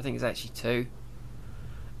McFadden. I think it's actually 2.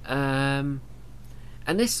 And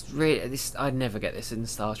this I'd never get this in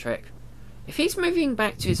Star Trek. If he's moving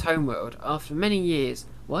back to his homeworld after many years,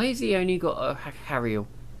 why has he only got a Harriel?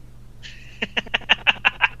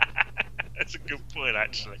 That's a good point,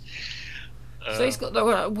 actually. So he's got the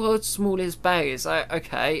world's smallest bag. It's like,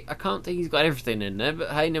 okay, I can't think he's got everything in there, but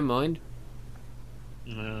hey, never mind.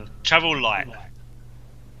 Travel light.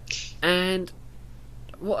 And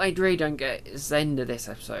what I really don't get is the end of this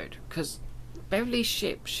episode, because Beverly's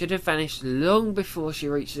ship should have vanished long before she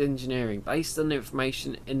reaches engineering, based on the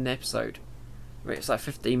information in the episode. Where it's like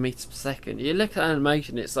 15 meters per second. You look at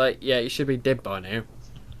animation, it's like, yeah, you should be dead by now.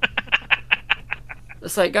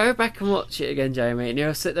 It's like, go back and watch it again, Jamie, and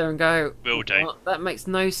you'll sit there and go, will do. What? That makes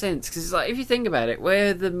no sense. Because it's like, if you think about it,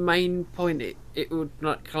 where the main point it would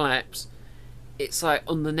not collapse, it's like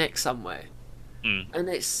on the neck somewhere. And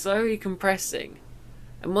it's slowly compressing.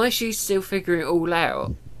 And while she's still figuring it all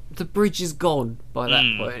out, the bridge is gone by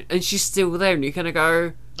that point, and she's still there, and you're going to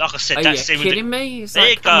go, like I said, are that you scene kidding with me? It's there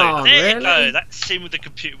like, you go. come on, there really? you go. That scene with the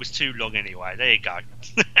computer was too long anyway. There you go.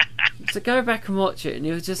 So go back and watch it, and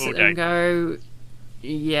you'll just sit there and go,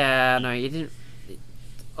 yeah, no, you didn't.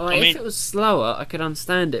 If it was slower, I could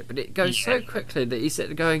understand it, but it goes so quickly that you sit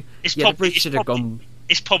there going, the bridge should have gone.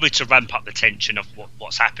 It's probably to ramp up the tension of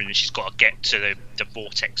what's happening. She's got to get to the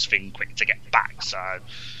vortex thing quick to get back. So,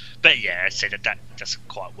 but yeah, I said that doesn't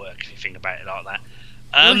quite work if you think about it like that.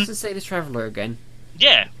 Nice to see the Traveller again.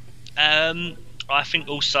 Yeah, I think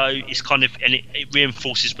also it's kind of, and it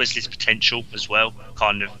reinforces Wesley's potential as well.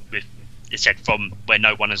 Kind of with, it said, from where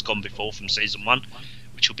no one has gone before, from season 1,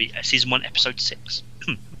 which will be season 1, episode 6.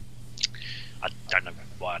 I don't know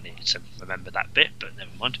why I needed to remember that bit, but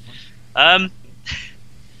never mind.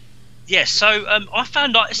 Yeah, so I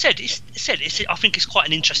found, like I said, I think it's quite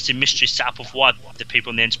an interesting mystery setup of why the people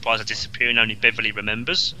on the Enterprise are disappearing. Only Beverly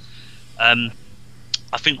remembers.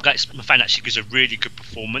 I think Gates McFadden actually gives a really good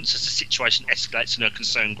performance as the situation escalates and her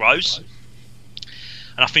concern grows.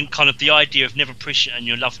 And I think kind of the idea of never appreciating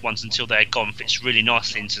your loved ones until they're gone fits really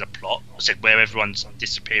nicely into the plot. I said, where everyone's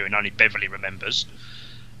disappearing, only Beverly remembers.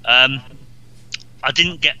 I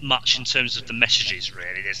didn't get much in terms of the messages,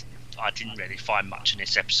 really. I didn't really find much in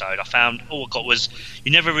this episode. I found all I got was,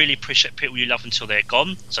 you never really appreciate people you love until they're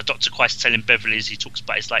gone. So Dr. Quest telling Beverly as he talks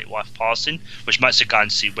about his late wife passing, which makes her go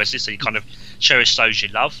and see Wesley, so you kind of cherish those you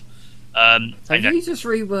love. Have you just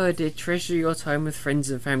reworded, treasure your time with friends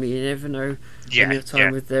and family, you never know when your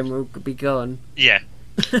time with them will be gone? Yeah.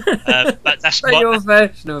 But that's your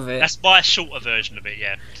version of it. That's my shorter version of it,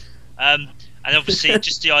 yeah. And obviously,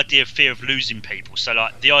 just the idea of fear of losing people. So,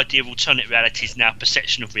 like, the idea of alternate reality is now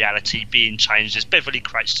perception of reality being changed as Beverly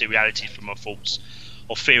creates the reality from her thoughts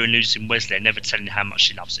of fearing losing Wesley and never telling her how much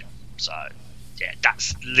she loves him. So, yeah,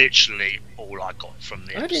 that's literally all I got from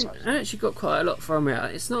the episode. I actually got quite a lot from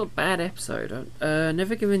it. It's not a bad episode.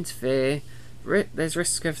 Never give in to fear. There's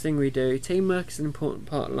risks to everything we do. Teamwork is an important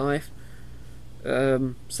part of life.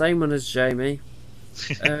 Same one as Jamie.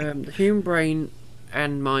 The human brain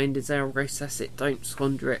and mind is our greatest asset. Don't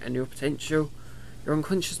squander it and your potential. Your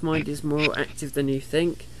unconscious mind is more active than you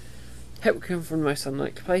think. Help come from the most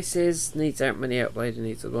unlikely places. Needs outweigh the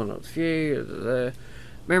needs of one or the few.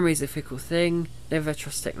 Memory is a fickle thing. Never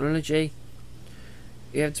trust technology.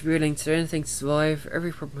 You have to be willing to do anything to survive.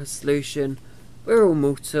 Every problem has a solution. We're all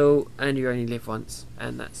mortal, and you only live once.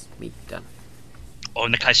 And that's me done. Or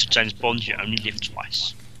in the case of James Bond, you only live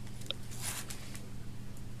twice.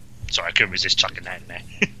 Sorry, I couldn't resist chucking that in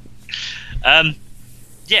there.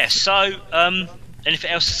 Yeah, so,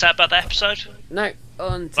 anything else to say about that episode? No,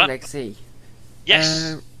 on to Legacy.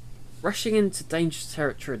 Yes. Rushing into dangerous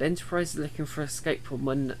territory, the Enterprise is looking for escape pod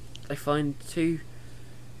when they find 2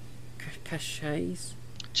 caches.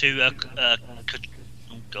 2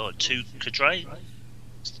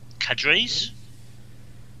 cadres?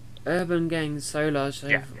 Urban gangs so large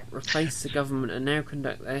they have replaced the government and now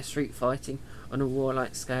conduct their street fighting on a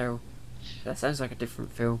warlike scale. That sounds like a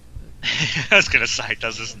different film. I was going to say, it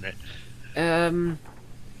does, doesn't it?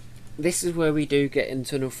 This is where we do get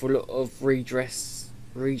into an awful lot of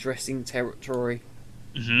redressing territory.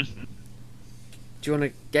 Mm-hmm. Do you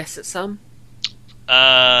want to guess at some?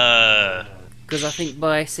 Because I think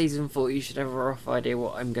by season 4 you should have a rough idea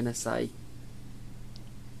what I'm going to say.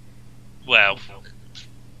 Well,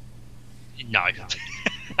 no.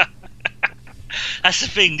 That's the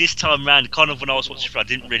thing. This time round, kind of when I was watching, I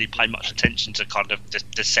didn't really pay much attention to kind of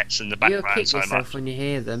the sets in the You'll background kick so yourself much. when you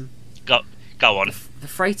hear them. Go on. The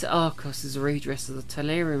freighter Arcos is a redress of the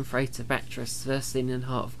Tellurian freighter Batrus, first seen in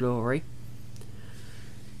Heart of Glory.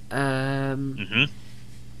 Mm-hmm.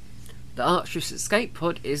 The Arcturus escape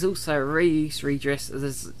pod is also a redress of the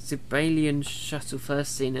Zibalian shuttle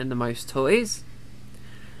first seen in the Most Toys,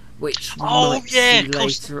 which we might see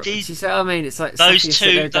later. See, so I mean, it's like those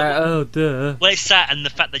two. Oh, duh. Well, it's that, and the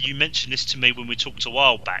fact that you mentioned this to me when we talked a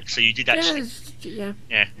while back, so you did actually. Yeah.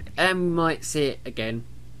 Yeah. We might see it again.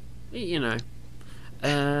 You know.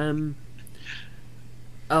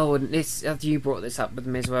 Oh, and this, you brought this up with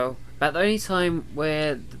them as well. About the only time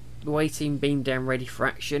where the away team beamed down ready for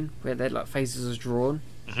action, where their like phases are drawn.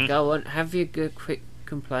 Mm-hmm. Go on, have your good quick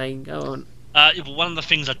complain. Go on. One of the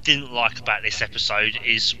things I didn't like about this episode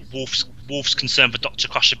is Worf's concern for Dr.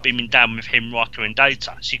 Crusher beaming down with him, Riker, and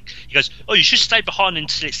Data. So he goes, "Oh, you should stay behind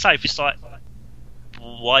until it's safe." It's like,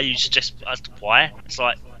 why you suggest? Why? It's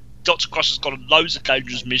like Dr. Crusher's got loads of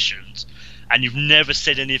dangerous missions, and you've never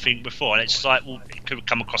said anything before. And it's just like, well, it could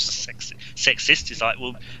come across as sexist. It's like,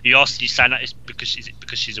 well, you saying that is because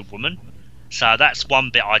she's a woman. So that's one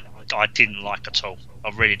bit I didn't like at all. I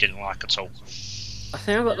really didn't like at all. I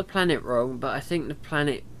think I got the planet wrong, but I think the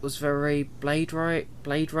planet was very Blade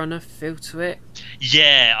Runner feel to it.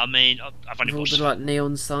 Yeah, I mean, I've only with watched all the like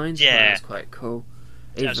neon signs. Yeah, that's quite cool.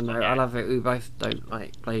 Even though I love it, we both don't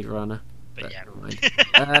like Blade Runner. But yeah, never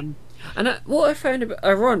mind. And what I found a bit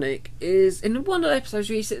ironic is in one of the episodes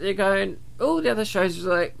where you sit there going, all the other shows was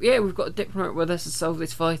like, yeah, we've got a diplomat with us to solve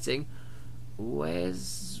this fighting.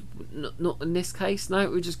 Where's not in this case? No,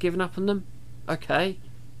 we're just giving up on them. Okay.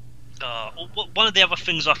 One of the other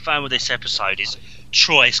things I found with this episode is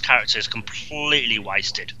Troy's character is completely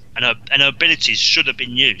wasted, and her abilities should have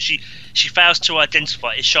been used. She fails to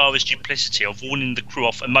identify Ishara's duplicity of warning the crew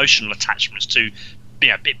off emotional attachments to,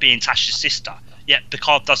 being Tasha's sister. Yet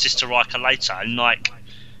Picard does this to Riker later, and like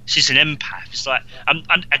she's an empath. It's like,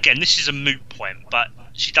 and again, this is a moot point, but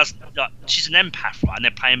she does she's an empath, right? And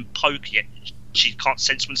they're playing poker, yet she can't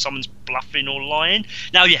sense when someone's bluffing or lying.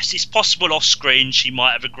 Now, yes, it's possible off screen she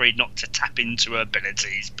might have agreed not to tap into her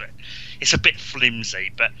abilities, but it's a bit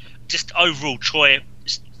flimsy. But just overall, Troy,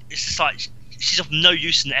 it's just like she's of no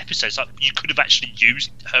use in the episode. It's like you could have actually used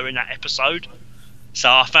her in that episode. So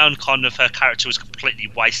I found kind of her character was completely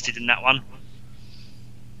wasted in that one.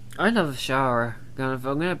 I love Shara.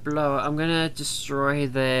 I'm gonna destroy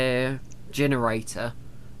their generator.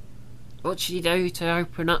 What should you do to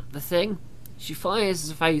open up the thing? She fires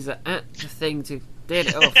the phaser at the thing to dead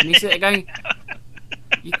it off, and you sit there going,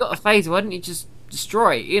 "You've got a phaser, why don't you just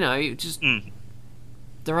destroy it? Just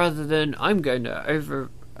rather than I'm going to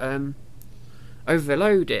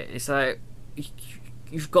overload it." It's like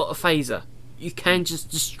you've got a phaser, you can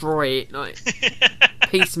just destroy it like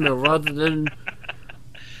piecemeal rather than,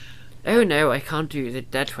 "Oh no, I can't do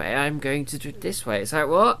it that way. I'm going to do it this way." It's like,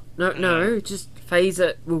 what? No, just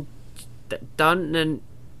phaser. Well, done and.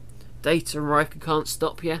 Data and Riker can't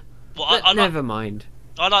stop you. Well, never mind.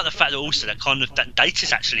 I like the fact that also that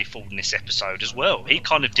Data's actually fallen in this episode as well. He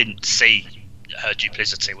kind of didn't see her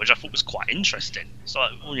duplicity, which I thought was quite interesting. So,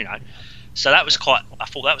 so that was quite. I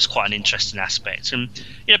thought that was quite an interesting aspect. And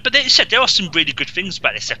but they said there are some really good things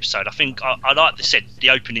about this episode. I think I like they said the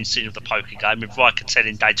opening scene of the poker game with Riker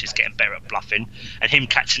telling Data he's getting better at bluffing, and him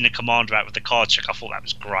catching the commander out with the card trick. I thought that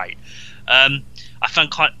was great. I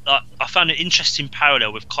found an interesting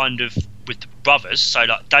parallel with the brothers, so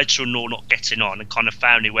like Data and Nor not getting on, and kind of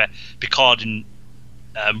family where Picard and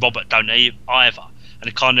Robert don't either, and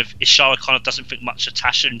it kind of Ishara kind of doesn't think much of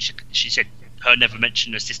Tasha, and she said her never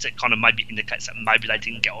mentioned her sister. It kind of maybe indicates that maybe they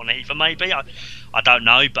didn't get on either. Maybe I don't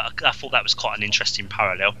know, but I thought that was quite an interesting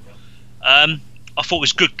parallel. I thought it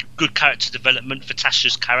was good character development for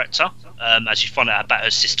Tasha's character, as you find out about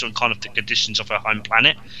her sister and kind of the conditions of her home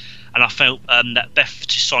planet. And I felt that Beth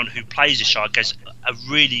Tisson, who plays Ishara, gives a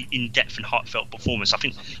really in-depth and heartfelt performance. I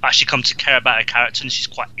think I actually come to care about her character, and she's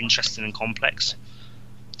quite interesting and complex.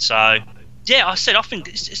 So, yeah, I think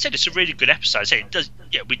it's a really good episode. It does,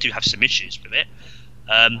 we do have some issues with it,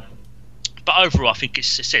 but overall, I think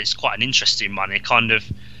it's quite an interesting one. It kind of,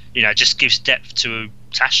 just gives depth to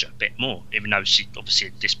Tasha a bit more, even though she obviously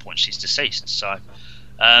at this point she's deceased. So,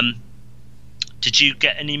 did you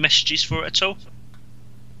get any messages for it at all?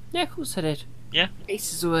 Yeah, of course I did. Yeah?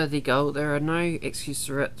 Peace is a worthy goal. There are no excuses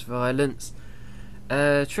for violence.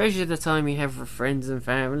 Treasure the time you have with friends and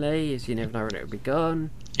family, as you never know when it will be gone.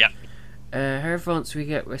 Yeah. However once we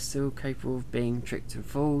get, we're still capable of being tricked and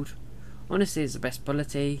fooled. Honesty is the best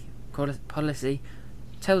policy.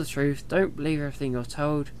 Tell the truth. Don't believe everything you're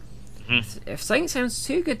told. If something sounds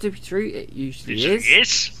too good to be true, it usually It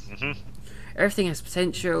is. is. Everything has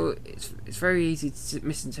potential. It's very easy to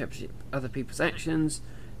misinterpret other people's actions.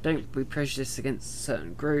 Don't be prejudiced against a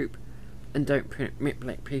certain group, and don't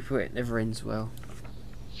manipulate people. It never ends well.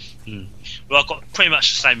 Well, I've got pretty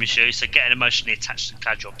much the same issue. So getting emotionally attached to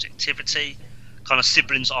casual objectivity. Kind of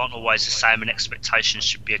siblings aren't always the same, and expectations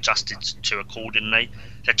should be adjusted to accordingly.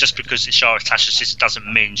 So just because Ishara attached to sister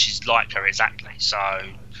doesn't mean she's like her exactly. So,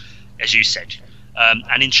 as you said.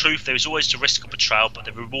 And in truth, there is always the risk of betrayal, but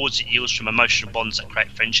the rewards it yields from emotional bonds that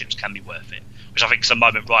create friendships can be worth it. Which I think is a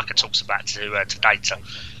moment Riker talks about to Data.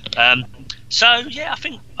 So yeah, I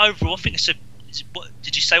think overall, I think what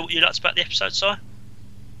did you say what you liked about the episode, Si?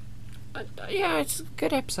 Yeah, it's a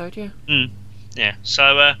good episode. Yeah. Yeah.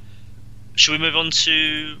 So shall we move on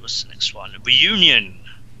to what's the next one? Reunion.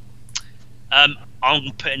 I'm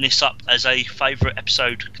putting this up as a favourite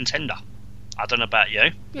episode contender. I don't know about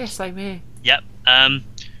you. Yeah, same here. Yep.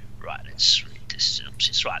 Right, let's read this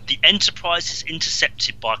synopsis. Right, the Enterprise is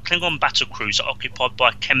intercepted by a Klingon battle cruiser occupied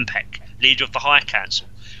by Kempek, leader of the High Council.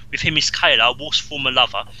 With him is Kayla, Worf's former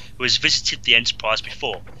lover, who has visited the Enterprise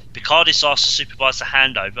before. Picard is asked to supervise the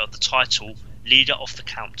handover of the title Leader of the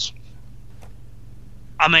Council.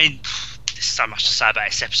 I mean, there's so much to say about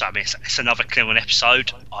this episode. I mean, it's another Klingon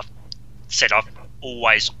episode. I've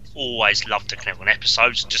always loved the Klingon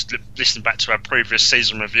episodes. Just listen back to our previous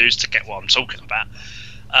season reviews to get what I'm talking about.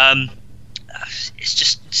 It's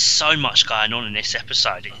just so much going on in this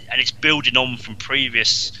episode, and it's building on from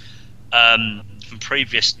previous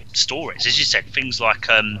stories. As you said, things like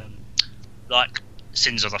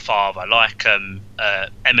Sins of the Father, like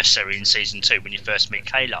Emissary in season 2 when you first meet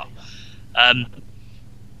Kayla.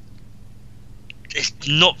 It's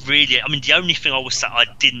not really. I mean, the only thing I would say I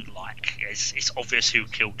didn't like is it's obvious who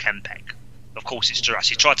killed Kempek. Of course, it's Duras.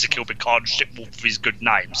 He tried to kill Picard and ship Wolf with his good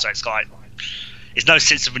name, so it's like there's no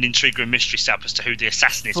sense of an intrigue or mystery set as to who the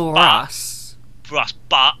assassin is. For us,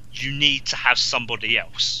 but you need to have somebody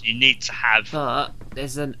else. You need to have. But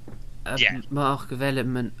there's a mark of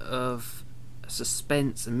element of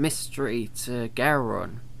suspense and mystery to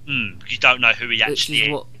Gowron. You don't know who he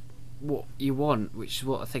actually is. What you want, which is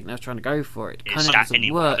what I think they're trying to go for. It kind of doesn't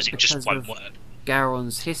anyway, work it because just won't of work.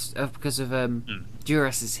 Gowron's because of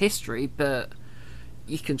Duras's history, but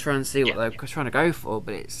you can try and see what they're trying to go for.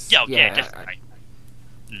 But it's definitely.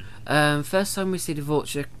 First time we see the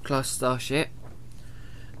Vulture class starship.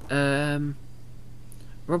 Robert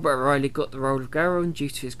Riley got the role of Gowron due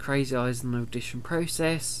to his crazy eyes in the audition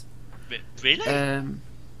process. Really?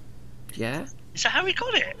 Yeah. Is that how he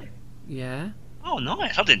got it? Yeah. Oh,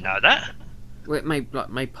 nice! I didn't know that. Well, it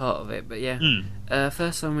made part of it, but yeah.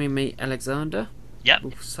 First time we meet Alexander. Yep.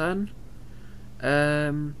 Wolf's son.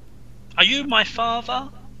 Are you my father?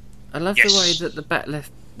 I love the way that the bat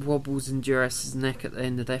left wobbles in Duras's neck at the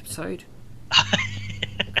end of the episode.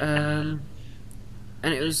 And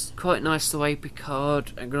it was quite nice the way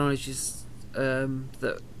Picard acknowledges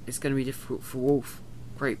that it's going to be difficult for Worf.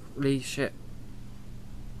 Great leadership.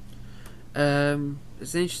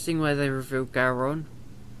 It's an interesting way they reveal Gowron.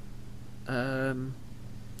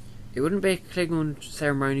 It wouldn't be a Klingon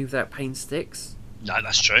ceremony without paint sticks. No,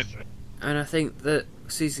 that's true. And I think that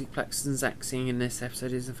Susie Plaxton's acting in this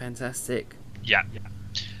episode is fantastic. Yeah.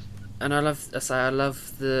 And I love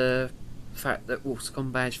the fact that Wolf's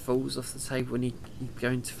con badge falls off the table when he's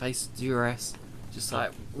going to face Duras. Just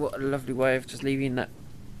like, what a lovely way of just leaving that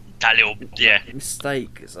little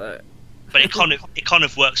mistake. It's like, but it kind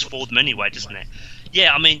of works for them anyway, doesn't it?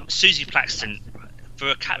 Yeah, I mean, Susie Plaxton,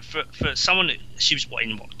 for someone that she was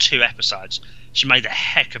in 2 episodes, she made a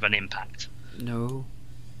heck of an impact. No,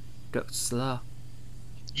 Dr. Slar.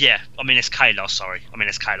 Yeah, I mean it's Kayla. Sorry,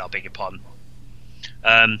 I beg your pardon.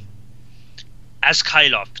 As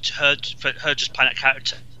Kayla, for her just playing that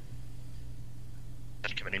character,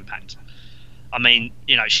 heck of an impact. I mean,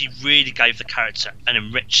 she really gave the character an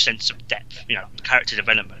enriched sense of depth. Character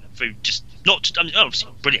development through just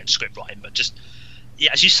obviously brilliant script writing, but just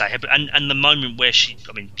as you say, and the moment where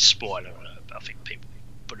spoiler alert, I think people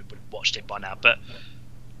probably would have watched it by now, but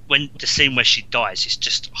when the scene where she dies, it's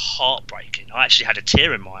just heartbreaking. I actually had a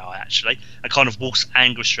tear in my eye, actually, and kind of Wolf's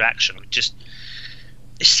anguished reaction. It's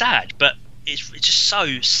sad, but it's just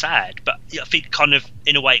so sad. But I think kind of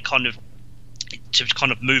in a way, to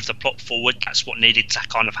kind of move the plot forward, that's what needed to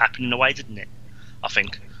kind of happen in a way, didn't it? I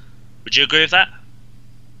think. Would you agree with that?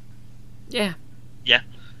 Yeah. Yeah.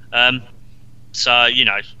 So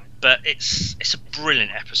but it's a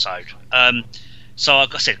brilliant episode. So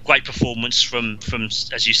like I said, great performance from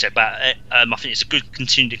as you said about it. I think it's a good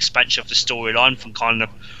continued expansion of the storyline from kind of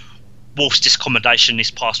Worf's discommodation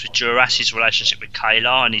this past with Duras, his relationship with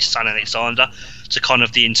Kayla and his son Alexander, to kind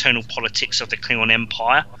of the internal politics of the Klingon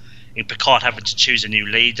Empire. In Picard having to choose a new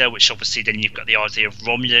leader, which obviously then you've got the idea of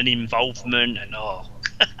Romulan involvement and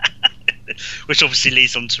which obviously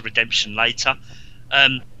leads on to redemption later.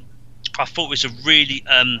 I thought it was a really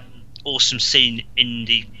awesome scene in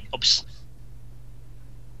the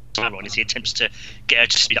as he attempts to get her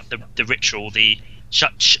to speed up the ritual, the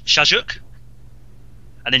Shajuk,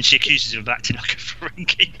 and then she accuses him of acting like a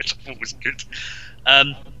Ferengi, which I thought was good.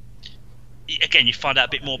 Again, you find out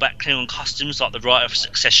a bit more about Klingon customs, like the right of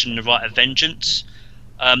succession and the right of vengeance.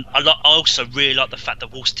 I also really like the fact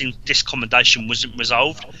that Worf's discommodation wasn't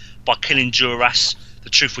resolved by killing Duras. The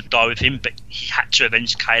truth would die with him, but he had to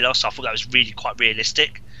avenge Kayla, so I thought that was really quite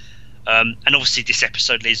realistic. And obviously this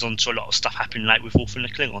episode leads on to a lot of stuff happening late with Worf and the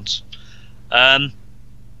Klingons.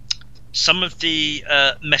 Some of the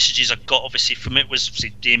messages I got obviously from it was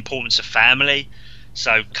obviously the importance of family.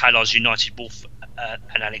 So Kayla's united Worf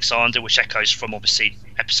and Alexander, which echoes from obviously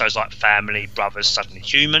episodes like Family, Brothers, Suddenly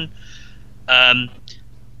Human, and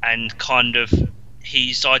kind of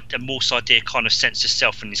his Morse idea kind of sense of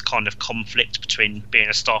self and this kind of conflict between being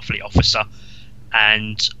a Starfleet officer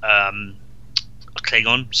and a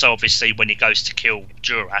Klingon. So obviously when he goes to kill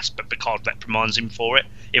Duras, but Picard reprimands him for it,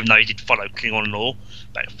 even though he did follow Klingon law,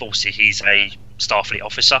 but obviously he's a Starfleet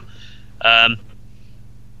officer.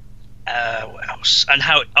 What else? And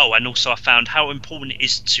and also I found how important it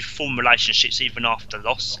is to form relationships even after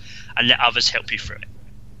loss and let others help you through it.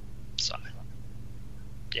 So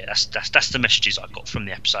yeah, that's the messages I got from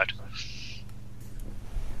the episode.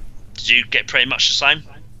 Did you get pretty much the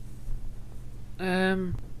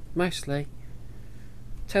same? Mostly.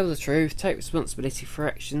 Tell the truth, take responsibility for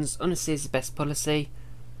actions, honesty is the best policy,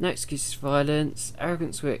 no excuses for violence,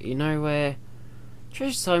 arrogance will get you nowhere,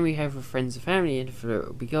 treasure time you have with friends and family and if it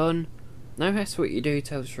will be gone, no hassle what you do,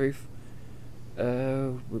 tell the truth.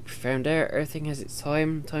 We found out everything has its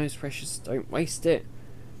time is precious, don't waste it.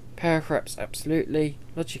 Power corrupts absolutely,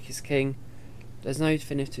 logic is king, there's no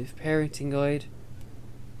definitive parenting guide.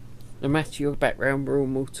 No matter your background, we're all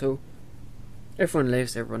mortal. Everyone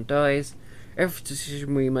lives, everyone dies. Every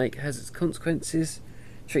decision we make has its consequences.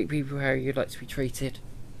 Treat people how you'd like to be treated.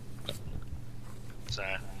 So,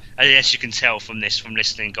 as you can tell from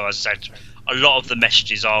listening, guys, that a lot of the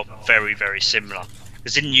messages are very, very similar.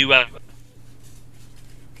 Because didn't you last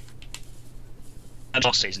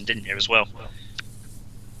season, didn't you, as well?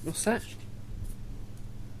 What's that?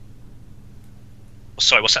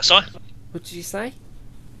 Sorry, what's that, sorry? What did you say?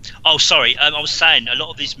 Oh, sorry. I was saying a lot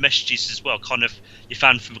of these messages as well. Kind of, you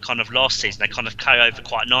found from kind of last season, they kind of carry over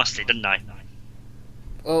quite nicely, didn't they?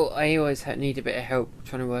 Well, I always need a bit of help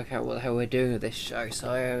trying to work out what the hell we're doing with this show. So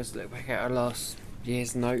I always look back at our last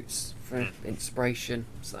year's notes for inspiration.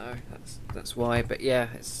 So that's why. But yeah,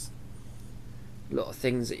 it's a lot of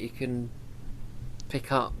things that you can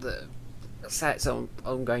pick up that sets on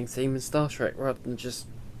ongoing theme in Star Trek rather than just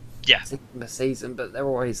the season. But they're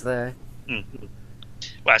always there. Mm.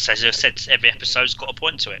 Well, as I said, every episode's got a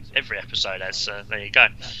point to it. Every episode has. There you go.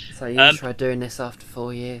 So you try doing this after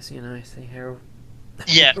 4 years, see how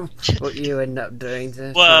what you end up doing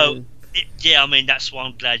to. Well, I mean that's why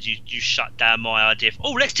I'm glad you shut down my idea.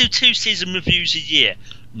 Let's do 2 season reviews a year.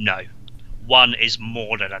 No, 1 is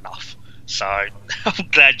more than enough. So I'm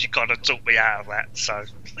glad you kind of took me out of that. So,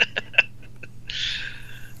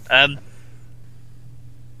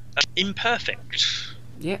 Imperfect.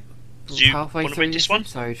 Yep. Do you halfway want to through read this this one?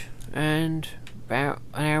 episode, and about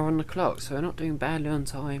an hour on the clock, so we're not doing badly on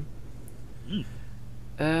time.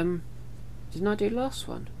 Didn't I do the last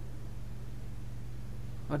one?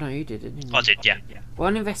 Oh no, you didn't you? I did, yeah.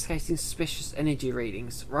 While investigating suspicious energy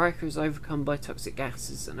readings, Riker is overcome by toxic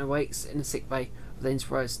gases and awakes in a sickbay of the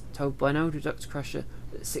Enterprise, told by an older Dr. Crusher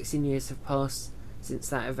that 16 years have passed since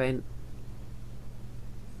that event.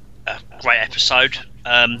 Great episode.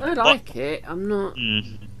 I like it. I'm not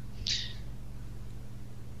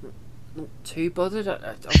too bothered.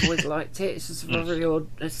 I've always liked it. It's just very odd.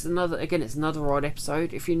 It's another odd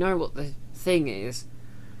episode. If you know what the thing is,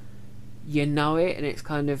 you know it, and it's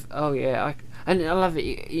kind of and I love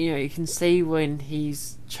it. You can see when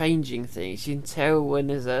he's changing things. You can tell when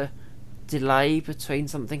there's a delay between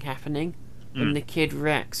something happening. When the kid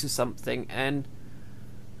reacts to something and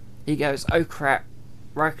he goes, "Oh crap,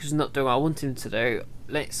 Riker's not doing what I want him to do.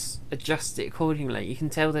 Let's adjust it accordingly." You can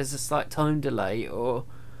tell there's a slight time delay, or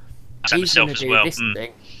he's going to do this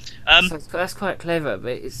thing. So that's quite clever,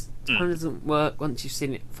 but it kind of doesn't work once you've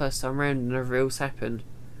seen it first time round and the reveals happened.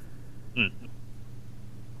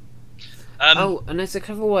 And there's a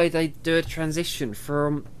clever way they do a transition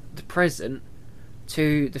from the present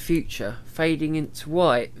to the future, fading into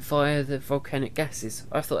white via the volcanic gases.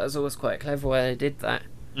 I thought that was always quite a clever way they did that.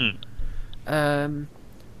 The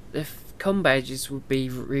comm badges would be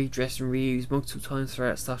redressed and reused multiple times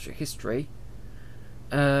throughout Star Trek history.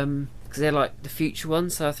 Because they're like the future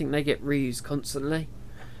ones, so I think they get reused constantly.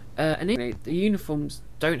 And anyway, the uniforms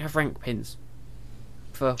don't have rank pins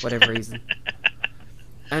for whatever reason.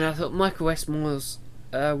 And I thought Michael Westmore's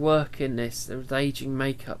work in this, the aging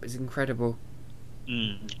makeup, is incredible.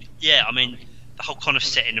 Yeah, I mean, the whole kind of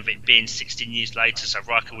setting of it being 16 years later, so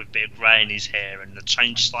Riker with a bit of grey in his hair, and the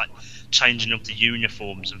changing of the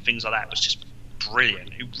uniforms and things like that was just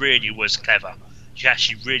brilliant. It really was clever. You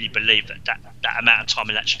actually really believe that amount of time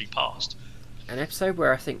had actually passed. An episode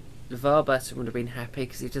where I think LeVar Burton would have been happy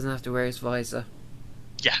because he doesn't have to wear his visor.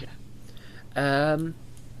 Yeah.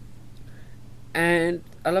 And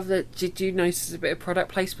I love that. Did you notice there's a bit of product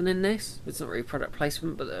placement in this? It's not really product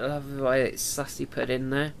placement, but I love the way it's sussy put in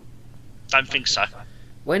there. Don't think so.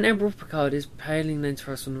 When Admiral Picard is hailing the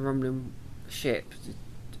Enterprise on the Romulan ship,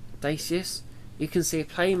 Dacius, you can see a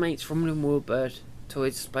Playmates Romulan Warbird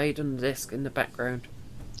toy displayed on the desk in the background.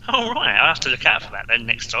 Oh, right, I'll have to look out for that then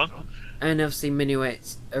next time. And obviously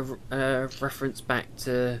Minuet's a reference back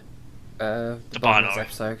to the Barnard's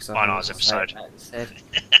episode. Barnard's episode.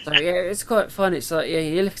 So yeah, it's quite fun. It's like, yeah,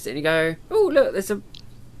 you look at it and you go, oh look, there's a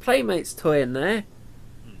Playmates toy in there.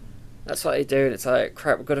 That's what they do, and it's like,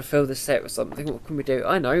 crap, we've got to fill the set with something. What can we do?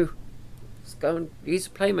 I know. Let's go and use a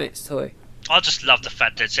Playmates toy. I just love the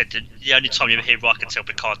fact that it said that the only time you ever hear Riker tell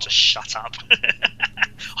Picard to shut up.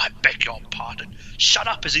 I beg your pardon. Shut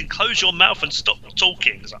up, as in close your mouth and stop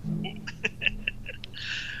talking. It's like,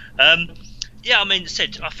 yeah, I mean,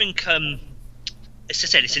 I think, as I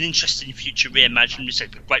said, it's an interesting future reimagined. You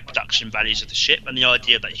said great production values of the ship and the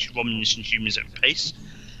idea that Romulans and humans are at peace.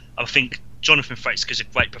 I think Jonathan Frakes gives a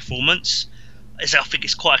great performance. I think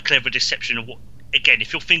it's quite a clever deception of what. Again,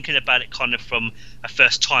 if you're thinking about it kind of from a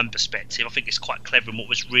first-time perspective, I think it's quite clever in what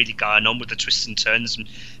was really going on with the twists and turns, and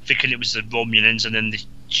thinking it was the Romulans and then the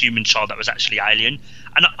human child that was actually alien.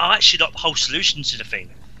 And I actually like the whole solution to the thing.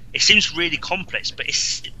 It seems really complex, but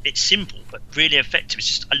it's simple, but really effective. It's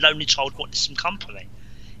just a lonely child wanting some company.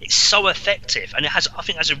 It's so effective, and I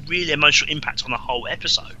think has a really emotional impact on the whole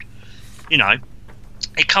episode. You know,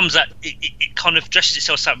 it comes at it kind of dresses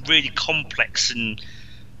itself up really complex and,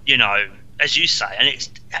 you know, as you say, and it's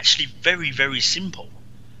actually very, very simple.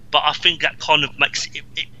 But I think that kind of makes it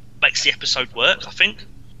makes the episode work, I think.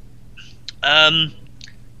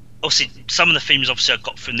 Obviously, some of the themes obviously I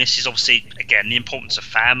got from this is obviously, again, the importance of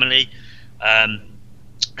family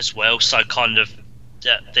as well. So kind of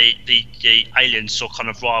the aliens saw kind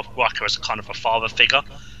of Riker as a kind of a father figure.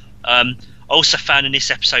 I also found in this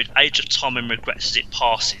episode age of time and regrets as it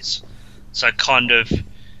passes. So kind of,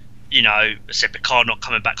 you know, I said Picard not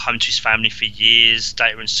coming back home to his family for years.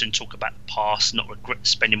 Data and Soon talk about the past, not regret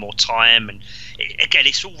spending more time, and again,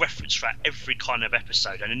 it's all referenced throughout every kind of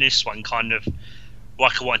episode. And in this one, kind of,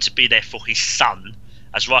 Riker wanted to be there for his son,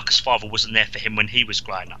 as Riker's father wasn't there for him when he was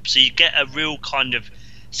growing up. So you get a real kind of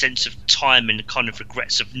sense of time and kind of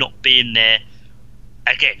regrets of not being there.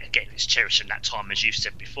 Again, it's cherishing that time, as you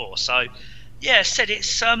said before. So, yeah, I said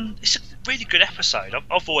it's a really good episode.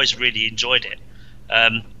 I've always really enjoyed it.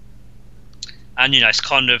 And, you know, it's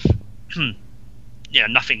kind of, you know,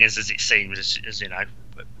 nothing is as it seems, as you know.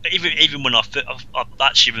 But even when I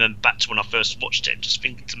actually remember back to when I first watched it, just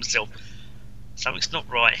thinking to myself, something's not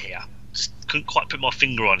right here. Just couldn't quite put my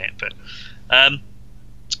finger on it. But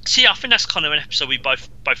so yeah, I think that's kind of an episode we both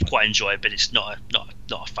quite enjoy, but it's not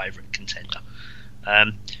a favourite contender.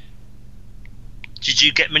 Did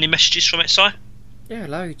you get many messages from it, Si? Yeah,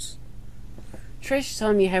 loads. Treasure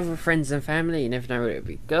time you have with friends and family. You never know when it'll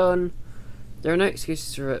be gone. There are no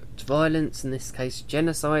excuses to violence, in this case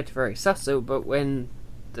genocide, very subtle, but when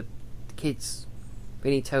the kids,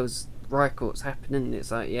 when he tells Riker what's happening,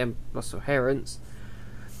 it's like, yeah, loss of parents.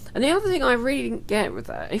 And the other thing I really didn't get with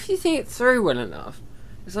that, if you think it through well enough,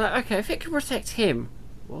 it's like, okay, if it can protect him,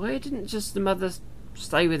 why didn't just the mother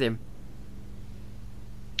stay with him?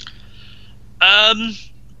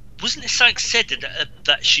 Wasn't it something said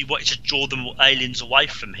that she wanted to draw the aliens away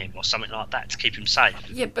from him or something like that to keep him safe?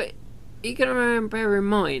 Yeah, but you got to bear in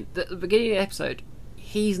mind that at the beginning of the episode,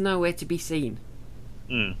 he's nowhere to be seen.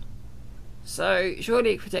 So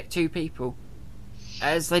surely it could protect two people,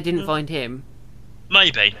 as they didn't find him.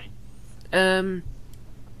 Maybe.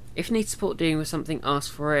 If you need support dealing with something,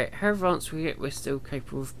 ask for it. However advanced we get, we're still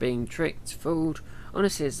capable of being tricked, fooled.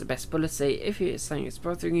 Honesty is the best policy. If it's something that's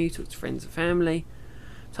bothering you, talk to friends and family.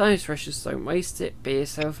 Time is precious, don't waste it. Be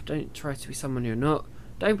yourself, don't try to be someone you're not.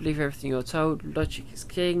 Don't believe everything you're told. Logic is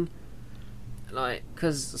king. like,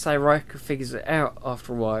 because say Riker figures it out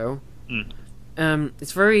after a while. Mm.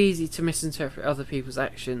 It's very easy to misinterpret other people's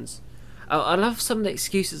actions. I love some of the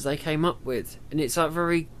excuses they came up with, and it's like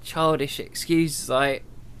very childish excuses, like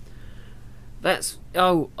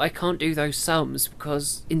I can't do those sums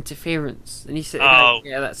because interference, and you sit there going,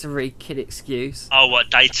 yeah, that's a really kid excuse. Oh, what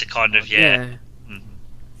data kind of, yeah. Mm.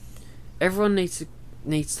 Everyone needs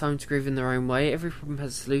time to grieve in their own way. Every problem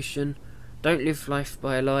has a solution. Don't live life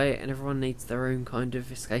by a lie, and everyone needs their own kind of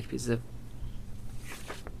escapism.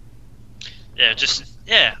 Yeah, just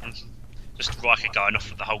Riker going off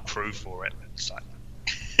with the whole crew for it. It's like,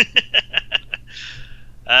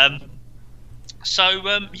 I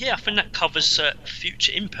think that covers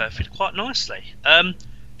Future Imperfect quite nicely. Should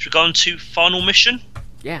we go on to Final Mission?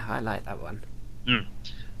 Yeah, I like that one.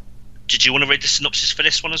 Did you want to read the synopsis for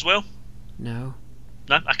this one as well? No.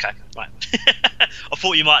 No? Okay, right. I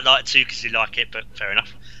thought you might like to because you like it, but fair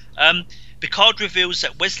enough. Picard reveals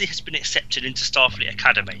that Wesley has been accepted into Starfleet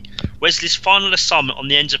Academy. Wesley's final assignment on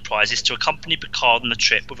the Enterprise is to accompany Picard on a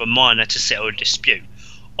trip with a miner to settle a dispute.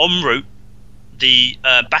 En route, the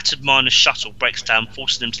battered miner's shuttle breaks down,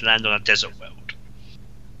 forcing them to land on a desert world.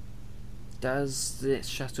 Does this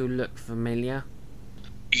shuttle look familiar?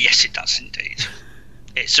 Yes, it does indeed.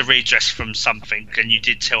 It's a redress from something, and you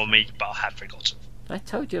did tell me, but I have forgotten. I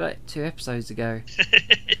told you like 2 episodes ago.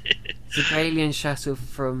 It's an alien shuttle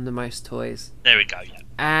from The Most Toys. There we go, yeah.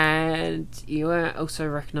 And you also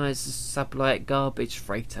recognise the sublight garbage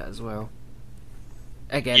freighter as well.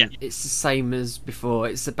 Again, It's the same as before.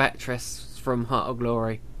 It's the Bactress from Heart of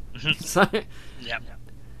Glory. Mm-hmm. So,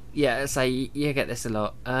 yeah, so you get this a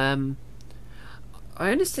lot. I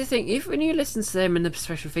honestly think, if when you listen to them in the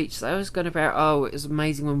special features, they always gone about, it was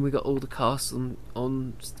amazing when we got all the cast on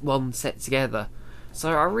one set together.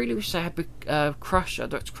 So I really wish they had Crusher,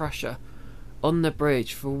 Dr. Crusher, on the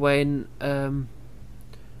bridge for when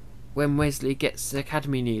Wesley gets the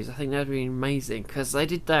Academy news. I think that would be amazing, because they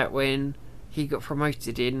did that when he got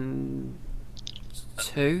promoted in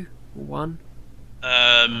 2 or 1.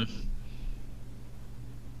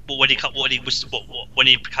 When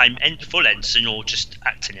he became full ensign or just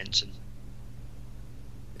acting ensign?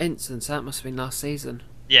 Ensign, so that must have been last season.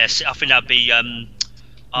 Yes, I think that'd be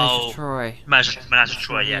Major Troy. Major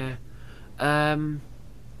Troy, yeah.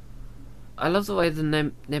 I love the way the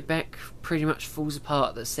Nebek pretty much falls apart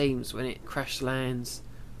at the seams when it crash lands.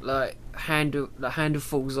 Like handle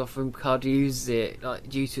falls off and Picard uses it, like,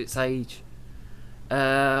 due to its age.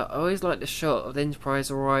 I always like the shot of the Enterprise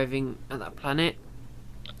arriving at that planet.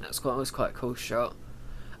 That was quite a cool shot.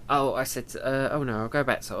 I'll go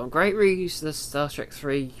back to it. Great reuse of the Star Trek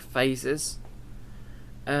 3 phases.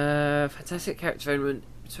 Fantastic character development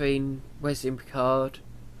between Wesley and Picard.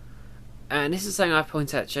 And this is something I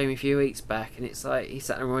pointed out to Jamie a few weeks back, and it's like, he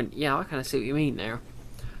sat there and went, yeah, I kind of see what you mean now.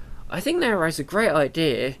 I think Narrow's a great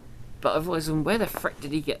idea, but I've always wondered, where the frick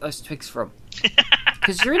did he get those twigs from?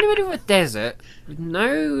 Because you're in the middle of a desert, with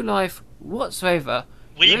no life whatsoever.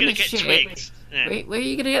 Where are you going to get twigs? Yeah. Where are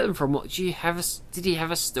you going to get them from? What, did he have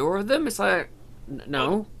a store of them? It's like,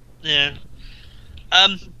 no. Yeah.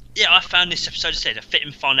 I found this episode, as I said, a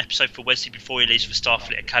fitting final episode for Wesley before he leaves for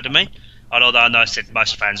Starfleet Academy. Although I know I said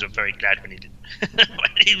most fans were very glad when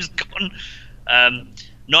he was gone.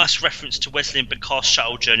 Nice reference to Wesley and Picard's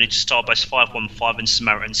shuttle journey to Starbase 515 and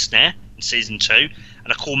Samaritan Snare in Season 2,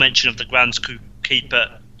 and a cool mention of the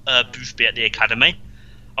groundskeeper Boothby at the Academy.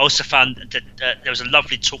 I also found that there was a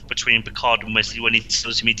lovely talk between Picard and Wesley when he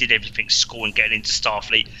tells him he did everything to school and getting into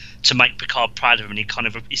Starfleet to make Picard proud of him, and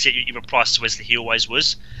he said he replies to Wesley he always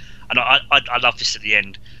was. And I love this at the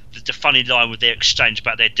end. The funny line with their exchange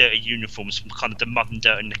about their dirty uniforms from kind of the mud and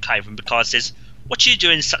dirt in the cave, and Picard says, "What are you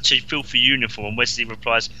doing in such a filthy uniform?" And Wesley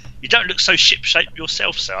replies, "You don't look so ship-shape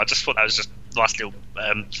yourself, sir." I just thought that was just a nice little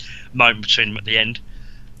moment between them at the end.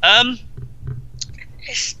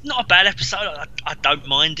 It's not a bad episode. I don't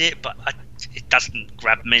mind it, but it doesn't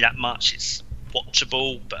grab me that much. It's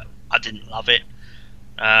watchable, but I didn't love it.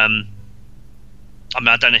 I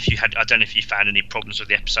don't know if you found any problems with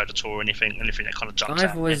the episode at all, or anything that kind of jumps out.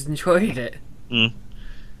 I've always enjoyed it.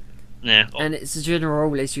 Yeah. And it's a general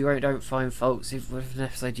rule is you don't find faults with an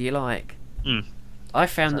episode you like. I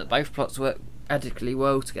found that both plots work adequately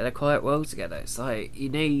well together, quite well together. It's like you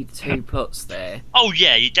need 2 plots there. Oh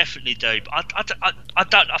yeah, you definitely do. But I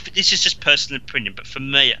don't. I think this is just personal opinion, but for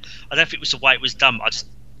me, I don't think it was the way it was done. I just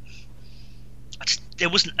there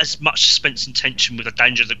wasn't as much suspense and tension with the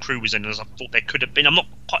danger the crew was in as I thought there could have been. I'm not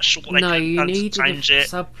quite sure what they could have done to change it.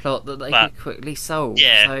 Subplot that they could quickly solve.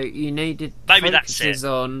 Yeah. So you needed maybe focuses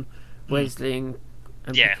on Wesley and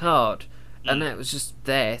Picard, and that was just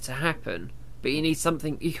there to happen. but you need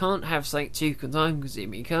something. You can't have something too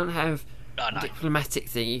time-consuming. You can't have a diplomatic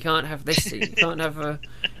thing. You can't have this thing. You can't have a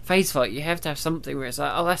phase fight. You have to have something where it's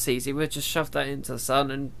like, oh, that's easy. We'll just shove that into the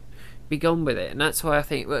sun and be gone with it. And that's why I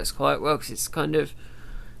think it works quite well, because it's kind of,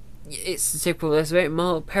 it's typical. There's a bit of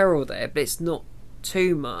mild peril there, but it's not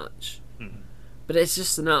too much. But it's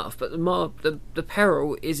just enough. But the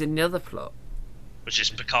peril is in the other plot, which is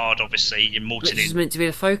Picard, obviously, immortal. Which is meant to be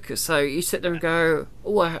the focus. So you sit there and go,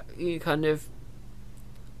 oh, you kind of,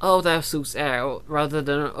 oh, they'll sort it out, rather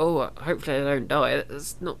than, oh, hopefully they don't die.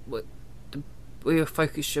 That's not what your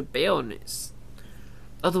focus should be on. It's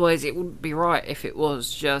otherwise it wouldn't be right if it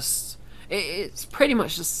was just. It's pretty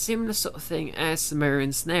much a similar sort of thing as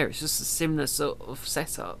Sumerian Snare. It's just a similar sort of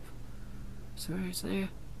setup. Sumerian Snare.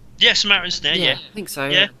 Yeah, Sumerian Snare. Yeah, I think so.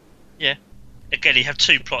 Yeah. Again, you have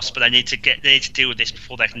two plots, but they need to deal with this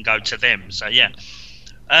before they can go to them. So yeah,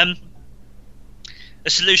 the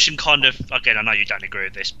solution kind of, again, I know you don't agree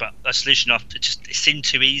with this, but the solution it seemed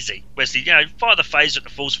too easy. Wesley, fire the phaser at the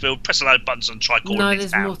force field, press a load of buttons, and try calling it down. No,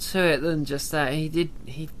 there's more to it than just that. He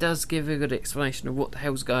does give a good explanation of what the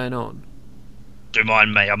hell's going on.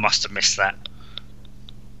 Remind me, I must have missed that.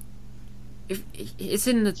 It's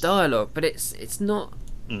in the dialogue, but it's not.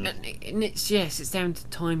 And it's down to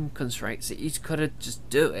time constraints that you've got to just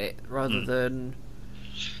do it rather than.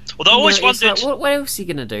 Well, I always wondered. Like, what else is he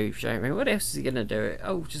gonna do, Jeremy? What else is he gonna do?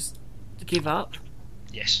 Oh, just give up.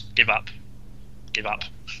 Yes, give up.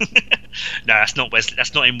 No, that's not Wesley.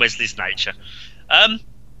 That's not in Wesley's nature.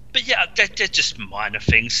 But yeah, they're just minor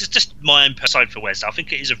things. It's just my own episode for Wesley. I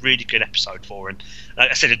think it is a really good episode for him.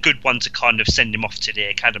 Like I said, a good one to kind of send him off to the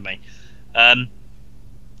academy. And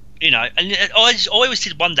I always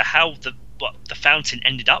did wonder how the fountain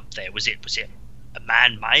ended up there. Was it a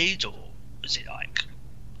man-made, or was it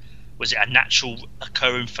a natural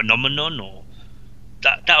occurring phenomenon, or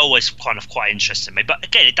that always kind of quite interested me. But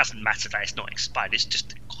again, it doesn't matter that it's not explained. It's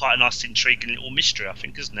just quite a nice, intriguing little mystery, I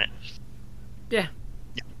think, isn't it? Yeah.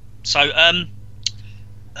 So,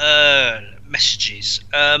 messages.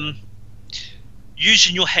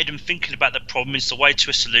 Using your head and thinking about the problem is the way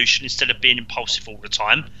to a solution instead of being impulsive all the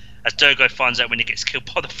time, as Durgo finds out when he gets killed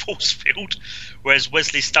by the force field, whereas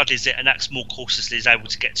Wesley studies it and acts more cautiously, is able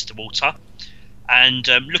to get to the water. And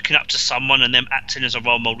looking up to someone and them acting as a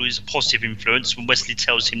role model is a positive influence. When Wesley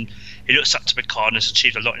tells him he looks up to Picard and has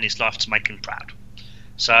achieved a lot in his life to make him proud.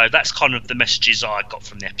 So that's kind of the messages I got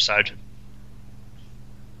from the episode.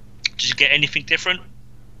 Did you get anything different?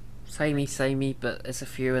 Samey, but there's a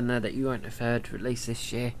few in there that you won't have heard, at least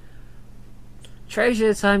this year. Treasure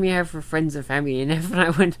the time you have with friends and family. You never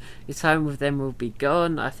know when your time with them will be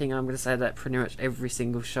gone. I think I'm going to say that pretty much every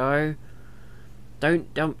single show.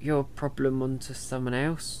 Don't dump your problem onto someone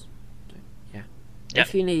else. Yeah. Yep.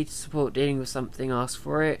 If you need support dealing with something, ask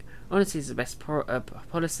for it. Honesty is the best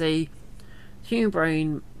policy. Human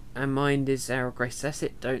brain and mind is our greatest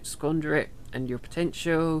asset. Don't squander it and your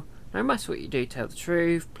potential. No matter what you do, tell the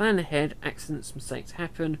truth. Plan ahead. Accidents, mistakes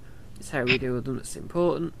happen. It's how we deal with them that's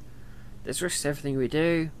important. There's risks to everything we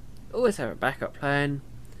do. Always have a backup plan.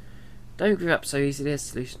 Don't give up so easily. There's a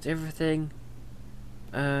solution to everything.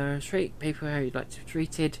 Treat people how you'd like to be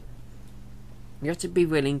treated. You have to be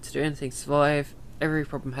willing to do anything to survive. Every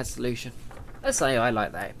problem has a solution. Let's say I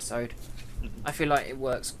like that episode. I feel like it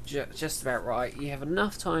works just about right. You have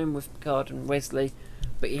enough time with Picard and Wesley,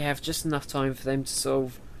 but you have just enough time for them to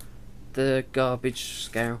solve the garbage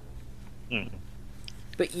scale.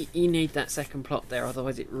 But you need that second plot there,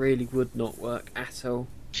 otherwise it really would not work at all.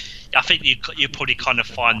 I think you probably kind of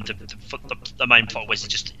find the main plot was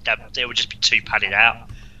just they would just be too padded out.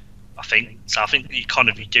 I think so. I think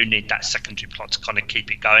you do need that secondary plot to kind of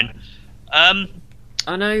keep it going. I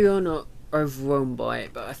know you're not overwhelmed by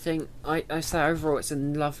it, but I think I say overall it's a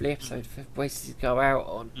lovely episode for Wesley to go out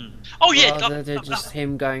on. Oh yeah, rather than just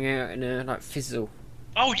him going out in a fizzle.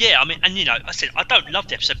 Oh yeah, I mean, and I said I don't love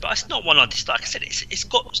the episode, but it's not one I dislike. I said it's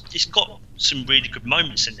got some really good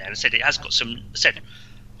moments in there. I said it has got some. I said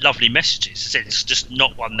lovely messages. I said it's just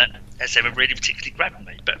not one that has ever really particularly grabbed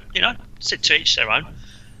me. But I said to each their own.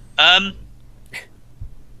 The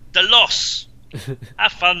loss.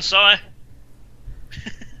 Have fun, Si.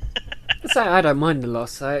 So I don't mind the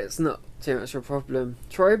loss, so it's not too much of a problem.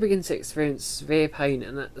 Troy begins to experience severe pain,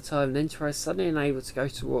 and at the time, the Enterprise is suddenly unable to go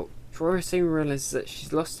to warp. Troy soon realises that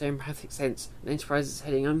she's lost her empathic sense, and Enterprise is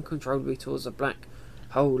heading uncontrollably towards a black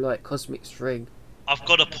hole like cosmic string. I've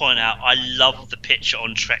got to point out, I love the picture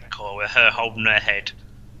on Trekcore with her holding her head.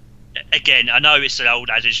 Again, I know it's an old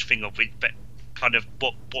adage thing of it, but kind of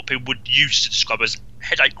what people would use to describe as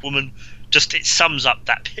headache woman. Just it sums up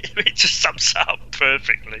that. It just sums it up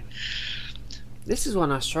perfectly. This is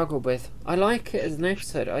one I struggle with. I like it as an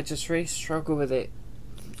episode. I just really struggle with it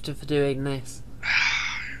for doing this.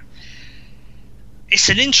 It's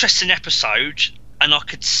an interesting episode, and I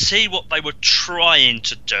could see what they were trying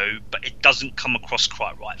to do, but it doesn't come across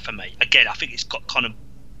quite right for me. Again, I think it's got kind of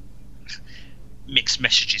mixed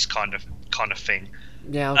messages kind of thing.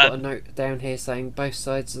 Yeah, I've got a note down here saying both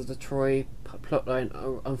sides of the Troy plotline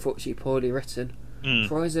are unfortunately poorly written.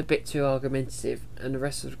 Troy's a bit too argumentative, and the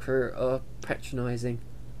rest of the crew are patronising.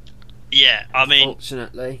 Yeah, I mean,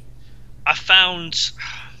 unfortunately, I found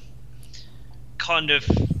kind of,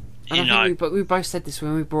 but we both said this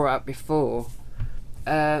when we brought it up before.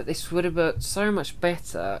 This would have worked so much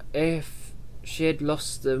better if she had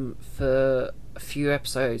lost them for a few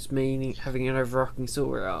episodes, meaning having an overarching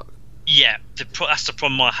story arc. Yeah, that's the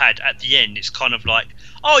problem I had at the end. It's kind of like,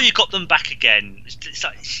 oh, you got them back again. It's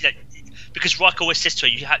like, because Riker always says to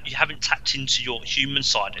her, you haven't tapped into your human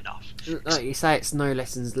side enough. Like you say, it's no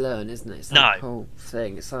lessons learned, isn't it? It's that whole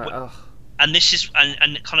thing. It's like, And this is,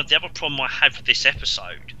 and kind of the other problem I had with this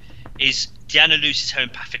episode is Deanna loses her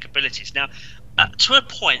empathic abilities. Now, to a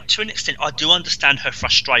point, to an extent, I do understand her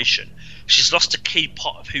frustration. She's lost a key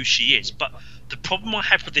part of who she is, but the problem I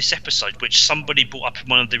had with this episode, which somebody brought up in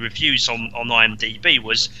one of the reviews on IMDb,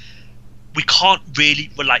 was we can't really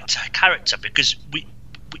relate to her character because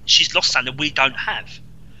she's lost something we don't have.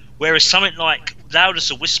 Whereas something like Loud as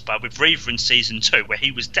a Whisper with Reaver in season 2, where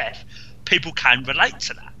he was deaf, people can relate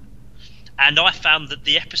to that. And I found that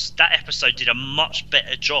that episode did a much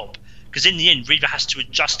better job, because in the end, Reaver has to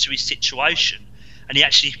adjust to his situation, and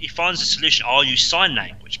he finds a solution. I'll use sign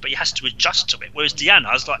language, but he has to adjust to it. Whereas Deanna,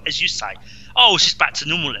 I was like, as you say, she's back to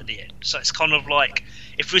normal at the end. So it's kind of like,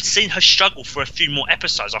 if we'd seen her struggle for a few more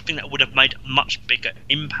episodes, I think that would have made a much bigger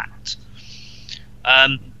impact.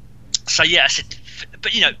 So yeah, I said,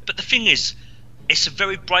 but the thing is, it's a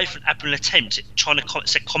very brave and admirable attempt at trying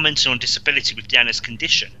to commenting on disability with Deanna's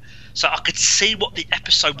condition. So I could see what the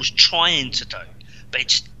episode was trying to do, but it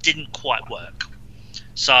just didn't quite work.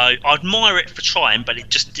 So I admire it for trying, but it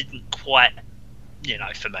just didn't quite,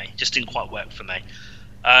 for me, just didn't quite work for me.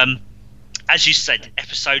 As you said, the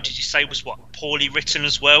episode, did you say, was poorly written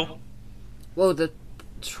as well? Well, the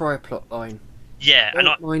Troy plot line. Yeah, I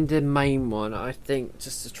don't mind the main one. I think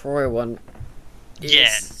just the Troy one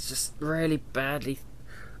is just really badly.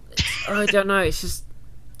 I don't know. It's just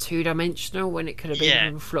two-dimensional when it could have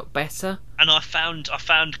been a lot better. And I found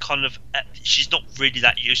kind of she's not really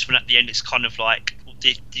that useful. And at the end, it's kind of like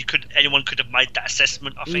anyone could have made that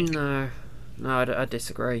assessment. I think. No, I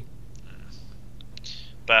disagree.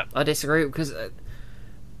 But I disagree because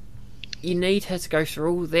you need her to go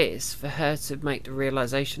through all this for her to make the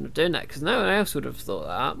realisation of doing that, because no one else would have thought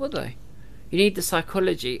that, would they? You need the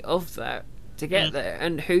psychology of that to get there,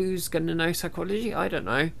 and who's going to know psychology? I don't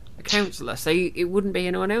know. A counsellor. So it wouldn't be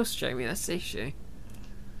anyone else, Jamie. That's the issue.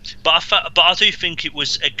 But I do think it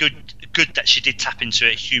was a good that she did tap into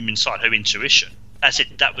a human side, her intuition.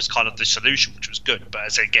 That was kind of the solution, which was good. But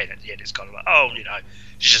at the end, it's kind of like,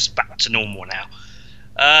 she's just back to normal now.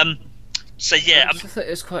 So yeah, I thought it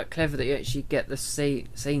was quite clever that you actually get the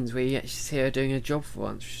scenes where you actually see her doing a job for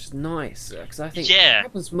once, which is nice, because I think it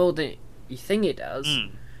happens more than you think it does,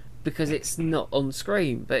 because it's not on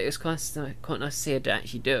screen. But it's quite nice to see her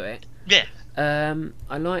actually do it. Yeah.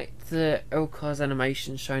 I liked the Elcar's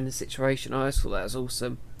animation showing the situation. I always thought that was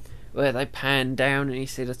awesome, where they pan down and you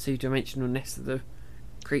see the two-dimensionalness of the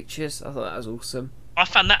creatures. I thought that was awesome. I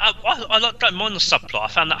found that I don't mind the subplot. I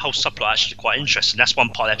found that whole subplot actually quite interesting. That's one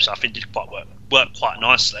part of the episode I think did quite work quite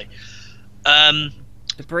nicely. The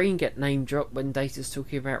Breen get name dropped when Data's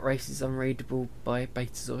talking about races unreadable by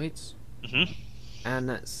Betazoids. And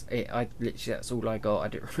that's it. That's all I got. I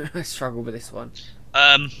didn't really struggle with this one.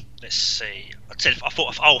 Let's see. I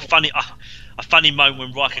thought, a funny moment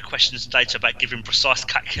when Riker questions Data about giving precise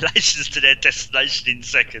calculations to their destination in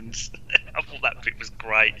seconds. I thought that bit was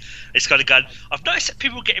great. It's kind of going, I've noticed that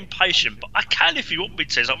people get impatient, but I can if you want me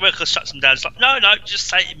to. It's like, Riker shuts them down. It's like, no,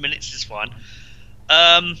 just 80 minutes is fine.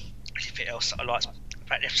 Anything else that I liked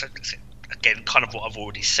about the episode? Again, kind of what I've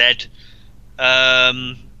already said.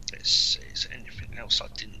 Let's see, is there anything else I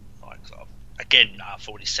didn't like? Again, no, I've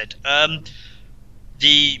already said.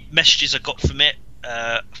 The messages I got from it,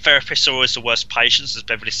 therapists are always the worst patients, as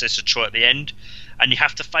Beverly says to Troy at the end, and you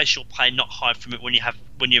have to face your pain, not hide from it when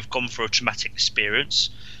you've gone through a traumatic experience.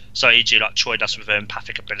 So, e.g., like Troy does with her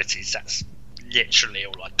empathic abilities. That's literally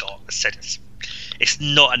all I got. I said it's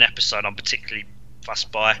not an episode I'm particularly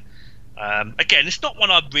fussed by. Again, it's not one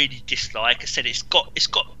I really dislike. I said it's got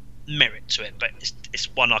merit to it, but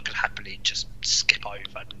it's one I could happily just skip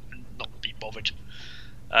over and not be bothered.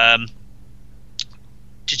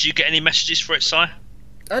 Did you get any messages for it, Si?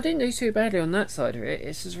 I didn't do too badly on that side of it.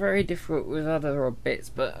 It's just very difficult with other odd bits,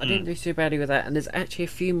 but I didn't do too badly with that. And there's actually a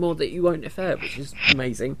few more that you won't have heard, which is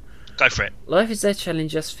amazing. Go for it. Life is their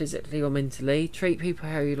challenge, just physically or mentally. Treat people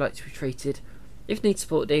how you like to be treated. If you need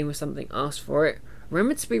support dealing with something, ask for it.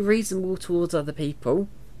 Remember to be reasonable towards other people.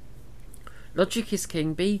 Logic is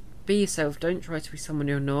king. Be yourself. Don't try to be someone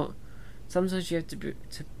you're not. Sometimes you have to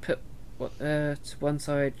put to one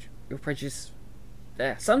side your prejudice.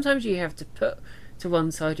 Sometimes you have to put to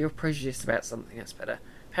one side your prejudice about something. That's better.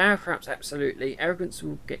 Power corrupts absolutely. Arrogance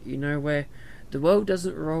will get you nowhere. The world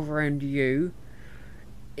doesn't revolve around you.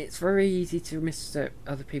 It's very easy to misstep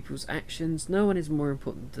other people's actions. No one is more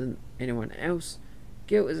important than anyone else.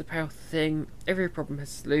 Guilt is a powerful thing. Every problem has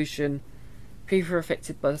a solution. People are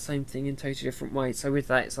affected by the same thing in totally different ways. So with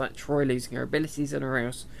that, it's like Troy losing her abilities and her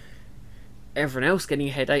house. Everyone else getting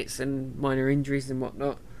headaches and minor injuries and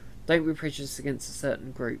whatnot. Don't be prejudiced against a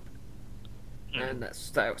certain group. And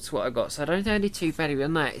that's what I got. So I don't think I did too badly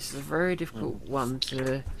on that. It's a very difficult one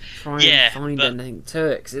to try and find anything to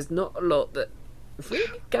it, because there's not a lot that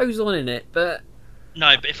really goes on in it. But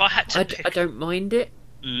no, but if I had to pick... I don't mind it.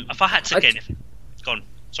 If I had to go on.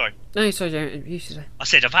 Sorry. No, sorry, Darren, you should say. I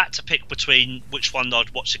said if I had to pick between which one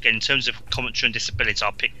I'd watch again in terms of commentary and disability,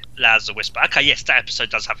 I'll pick Loud as a Whisper. Okay, yes, that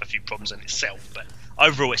episode does have a few problems in itself, but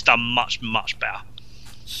overall it's done much, much better.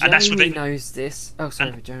 And that's Jamie knows this. Oh,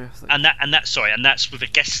 sorry, Jonah. And that's with a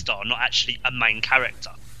guest star, not actually a main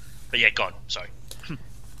character. But yeah, go on. Sorry.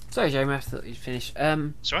 Sorry, Jamie. I thought you'd finish.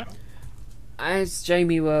 It's alright. As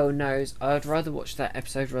Jamie well knows, I'd rather watch that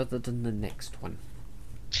episode rather than the next one.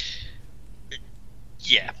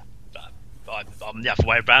 Yeah, I'm the other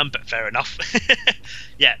way around, but fair enough.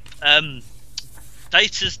 Yeah.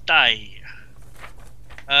 Data's day.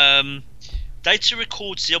 Data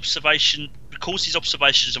records his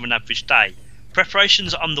observations of an average day.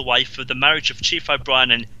 Preparations are underway for the marriage of Chief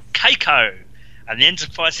O'Brien and Keiko, and the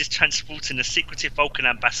Enterprise is transporting a secretive Vulcan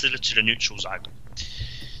ambassador to the neutral zone.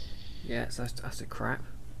 Yeah, that's a crap.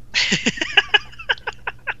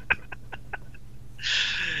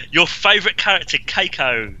 Your favourite character,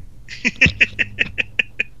 Keiko.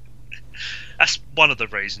 That's one of the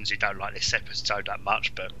reasons you don't like this episode that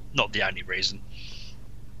much, but not the only reason.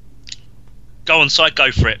 Go on, side,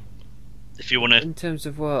 go for it. If you want to. In terms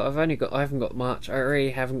of what I haven't got much. I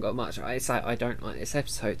really haven't got much. It's like I don't like this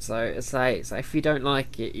episode, so it's like if you don't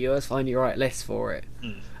like it, you always find your right list for it.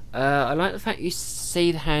 I like the fact you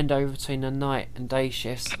see the handover between the night and day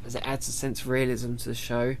shifts, as it adds a sense of realism to the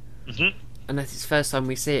show. And that's the first time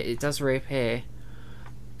we see it. It does reappear.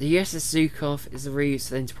 The USS Zukov is a reuse of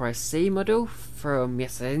the Enterprise C model from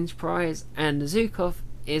yesterday's Enterprise, and the Zukov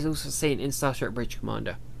is also seen in Star Trek Bridge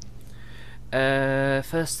Commander.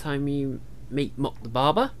 First time you meet Mott the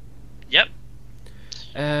Barber. Yep.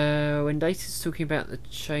 When Data's talking about the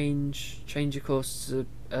change of course to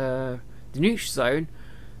the neutral zone,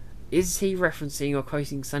 is he referencing or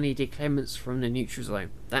quoting Sonny D. Clements from the neutral zone?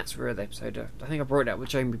 That's where the episode. I think I brought it up with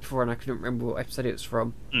Jamie before, and I couldn't remember what episode it was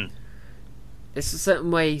from. It's a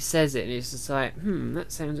certain way he says it, and it's just like,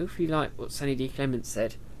 that sounds awfully like what Sonny D. Clements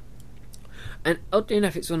said. And oddly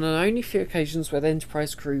enough, it's one of the only few occasions where the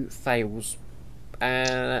Enterprise crew fails. And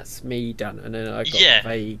that's me done. And then I got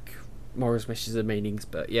vague morals, messages, and meanings.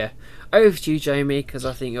 But yeah, over to you, Jamie, because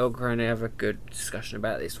I think you're going to have a good discussion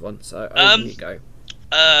about this one. So over you go.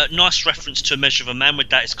 Nice reference to A Measure of a Man with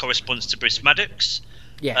that is corresponds to Bruce Maddox.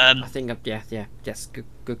 Yeah, I think yes,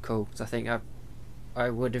 good call. Because I think I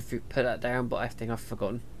would have put that down, but I think I've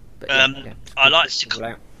forgotten. But I like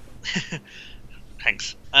to.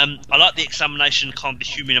 Thanks. I like the examination of kind of the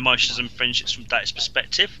human emotions and friendships from Data's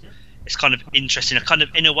perspective. It's kind of interesting, kind of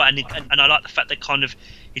in a way, and I like the fact that kind of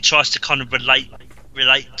he tries to kind of relate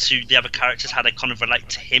to the other characters, how they kind of relate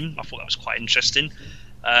to him. I thought that was quite interesting.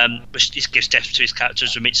 Which just gives depth to his character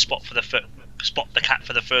as we meet Spot the cat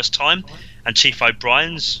for the first time, and Chief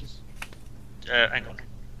O'Brien's hang on,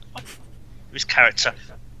 his character,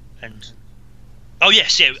 and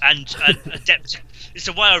depth. It's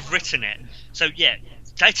the way I've written it. So yeah,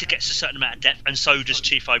 Data gets a certain amount of depth, and so does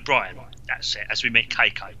Chief O'Brien. That's it. As we meet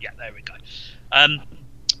Keiko, yeah, there we go.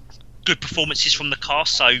 Good performances from the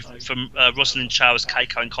cast. So from Rosalind Chow as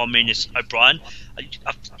Keiko and Carmine as O'Brien. I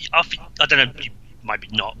don't know. Maybe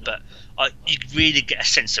not, but you really get a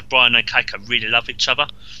sense that Brian and Keiko really love each other,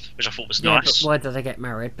 which I thought was nice. But why do they get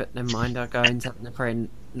married? But never mind, I'll go into the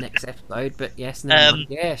next episode. But yes, never mind.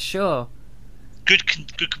 Yeah, sure.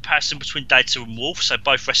 Good comparison between Data and Worf, so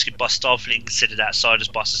both rescued by Starfleet and considered outsiders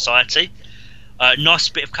by society. Nice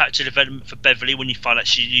bit of character development for Beverly when you find out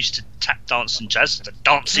she used to tap dance and jazz. The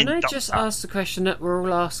dancing. Can I just ask the question that we're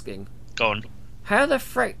all asking? Go on. How the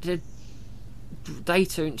frick did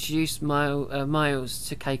Data introduce Miles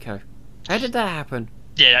to Keiko? How did that happen?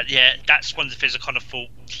 Yeah, that's one of the things I kind of thought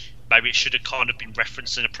maybe it should have kind of been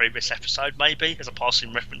referenced in a previous episode, maybe, as a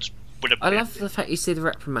passing reference. I love the fact you see the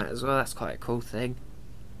reprimat as well, that's quite a cool thing.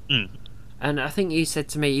 Mm. And I think you said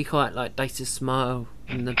to me you quite like Data's smile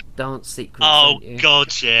in the dance sequence. Oh,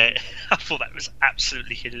 God, yeah. I thought that was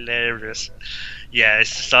absolutely hilarious. Yeah,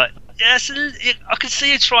 it's just like, I can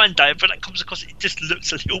see you trying, Dave, but that comes across, it just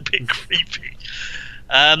looks a little bit creepy.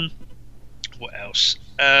 What else?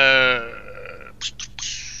 I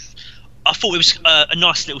thought it was a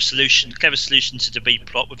nice little solution, clever solution to the B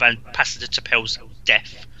plot with Ambassador T'Pel's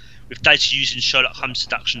death, with Data using Sherlock Holmes'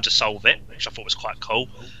 seduction to solve it, which I thought was quite cool.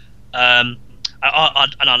 And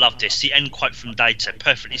I love this. The end quote from Data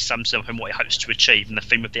perfectly sums up what he hopes to achieve and the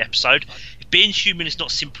theme of the episode. If being human is not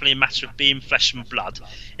simply a matter of being flesh and blood,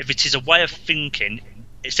 if it's a way of thinking,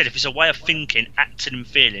 acting and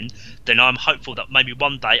feeling, then I'm hopeful that maybe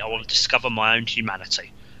one day I will discover my own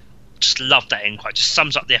humanity. Just love that end quote. Just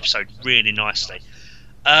sums up the episode really nicely.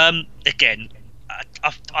 Again,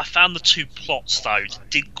 I found the two plots though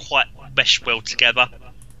didn't quite mesh well together.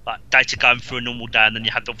 Like Data going through a normal day, and then you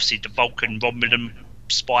had obviously the Vulcan Romulan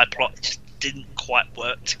spy plot. It just didn't quite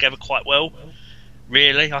work together quite well.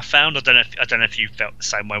 Really, I found. I don't know if you felt the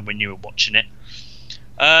same way when you were watching it.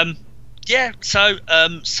 So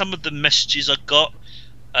some of the messages I got.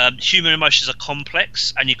 Human emotions are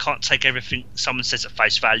complex, and you can't take everything someone says at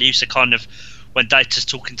face value. So, kind of, when Data's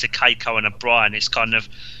talking to Keiko and O'Brien, it's kind of,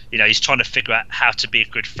 he's trying to figure out how to be a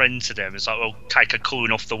good friend to them. It's like, well, Keiko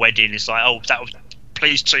calling off the wedding. It's like, oh, that would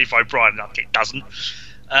please Chief O'Brien. Like, it doesn't.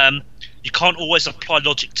 You can't always apply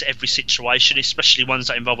logic to every situation, especially ones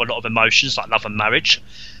that involve a lot of emotions, like love and marriage.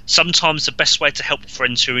 Sometimes the best way to help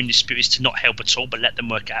friends who are in dispute is to not help at all, but let them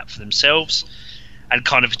work it out for themselves. And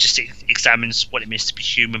kind of just examines what it means to be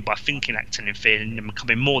human by thinking, acting, and feeling, and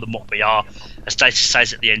becoming more than what we are, as Data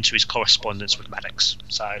says at the end to his correspondence with Maddox.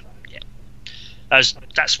 So, yeah,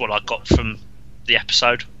 that's what I got from the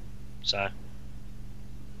episode. So,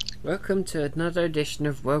 welcome to another edition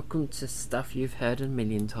of Welcome to Stuff You've Heard a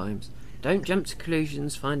Million Times. Don't jump to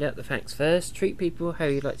conclusions, find out the facts first, treat people how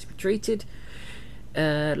you like to be treated.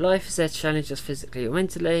 Life is there to challenge us physically or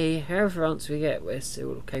mentally. However answer we get, we're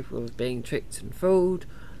still capable of being tricked and fooled.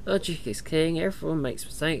 Logic is king, everyone makes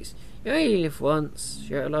mistakes. You only live once,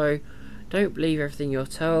 YOLO. Don't believe everything you're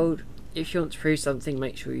told. If you want to prove something,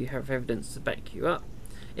 make sure you have evidence to back you up.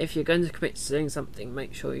 If you're going to commit to doing something,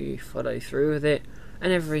 make sure you follow through with it.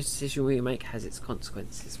 And every decision we make has its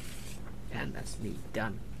consequences. And that's me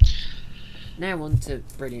done. Now on to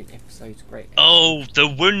brilliant episodes, great episodes. Oh, The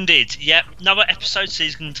Wounded. Yep, another episode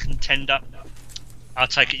season contender. I'll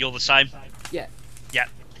take it you're the same. Yeah. Yep.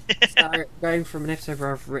 So, going from an episode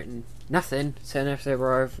where I've written nothing to an episode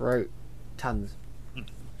where I've wrote tons.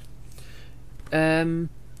 Captain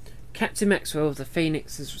Maxwell of the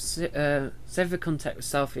Phoenix has severed contact with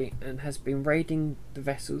Starfleet and has been raiding the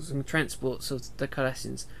vessels and transports of the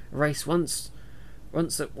Cardassians, a race once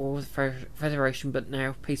at war with the Federation, but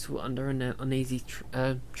now peaceful under an uneasy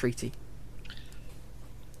treaty.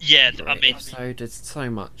 Yeah, I mean, episode, there's so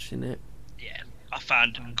much in it. Yeah, I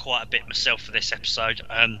found quite a bit myself for this episode.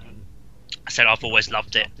 I said I've always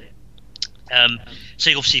loved it. So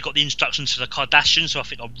you obviously got the introduction to the Cardassians, who I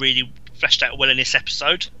think are really fleshed out well in this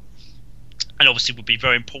episode, and obviously would be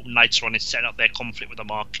very important later on in setting up their conflict with the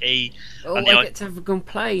Marquis. Oh, and I get to have a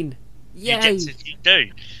complain. Yay! You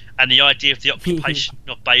do. And the idea of the occupation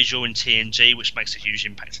of Bajor in TNG, which makes a huge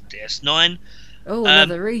impact on DS9. Oh,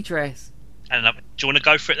 another redress. And do you want to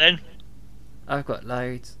go for it then? I've got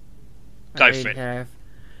loads. Go for it. Have.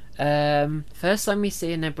 First time we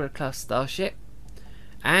see a Nebula class starship,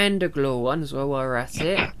 and a Glor one as well while we're at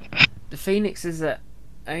it. The Phoenix is a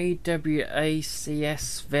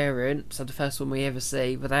AWACS variant, so the first one we ever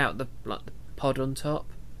see without the pod on top.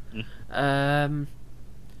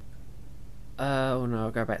 Oh no,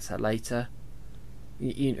 I'll go back to that later.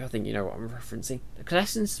 I think you know what I'm referencing. The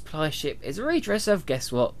Cardassian supply ship is a redress of,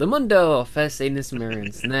 guess what? The Mundo, first seen in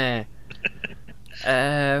Sumerians. There.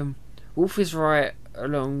 Wolf is right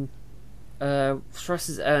along. Thrust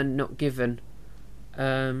is earned, not given.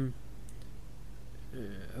 Oh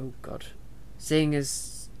god. Seeing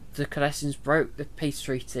as the Cardassians broke the peace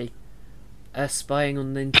treaty, spying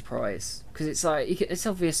on the Enterprise, because it's like it's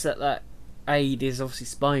obvious that aid is obviously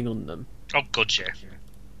spying on them. Oh god, yeah.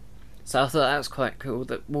 So I thought that was quite cool.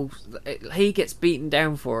 That Wolf, he gets beaten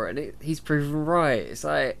down for it, and he's proven right. It's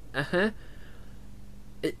like,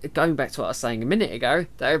 going back to what I was saying a minute ago,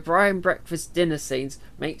 the O'Brien breakfast dinner scenes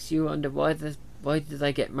makes you wonder why did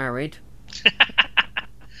they get married?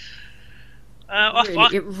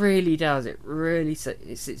 It really does. It really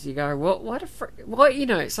sits you go, what? Why the frick? Why, you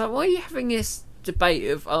know? It's like, why are you having this debate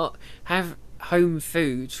of have home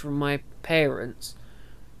foods from my parents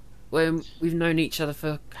when we've known each other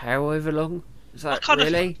for however long? It's like,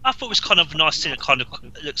 really? I thought it was kind of a nice thing that kind of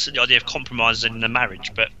looks at the idea of compromising in a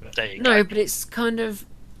marriage, but there you go. No, but it's kind of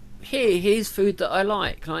here's food that I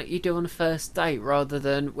like you do on a first date, rather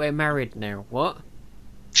than we're married now. What?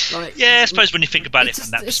 Like, yeah, I suppose when you think about it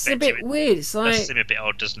from that perspective, it's a bit weird. It's like, does seem a bit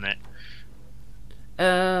odd, doesn't it?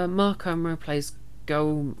 Mark Hamill plays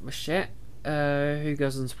Gold Machette, who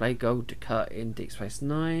goes on to play Gold Dukat in Deep Space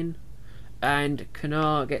Nine, and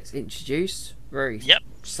Kanar gets introduced very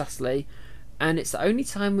subtly, and it's the only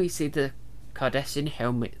time we see the Cardassian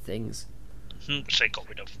helmet things. Which they got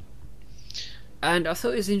rid of. And I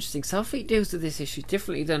thought it was interesting. So I think it deals with this issue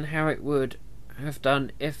differently than how it would have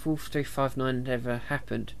done if Wolf 359 had ever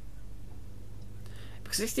happened.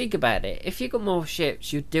 Because if you think about it, if you've got more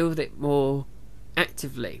ships, you'd deal with it more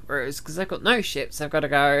actively. Whereas, because they've got no ships, they've got to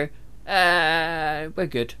go, we're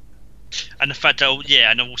good. And the fact that,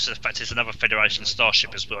 and also the fact it's another Federation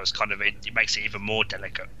starship as well, is kind of, it makes it even more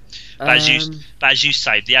delicate. But as you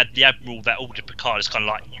say, the Admiral that ordered Picard is kind of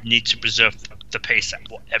like, you need to preserve the peace at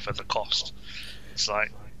whatever the cost. It's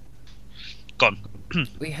like, gone.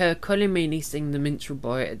 We heard Colin Meaney sing The Minstrel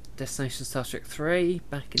Boy at Destination Star Trek 3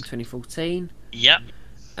 back in 2014. Yep.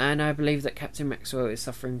 And I believe that Captain Maxwell is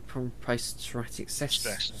suffering from post-traumatic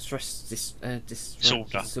stress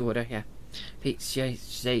disorder. Yeah.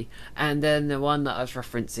 PTSD. And then the one that I was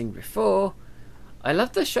referencing before, I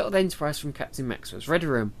love the shot of the Enterprise from Captain Maxwell's Red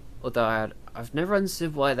Room, although I've never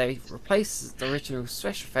understood why they replaced the original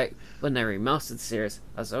special effect when they remastered the series,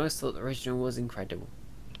 as I always thought the original was incredible.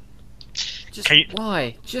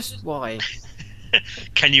 Why? Just why?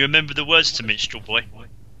 Can you remember the words to Minstrel Boy?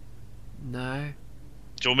 No.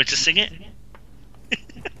 Do you want me to sing it?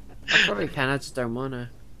 I probably can, I just don't want to.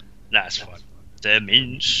 Nah, it's fine. The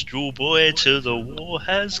minstrel boy to the war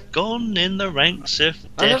has gone in the ranks of death.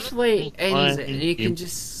 I love the way it ends it, and you can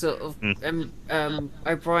just sort of...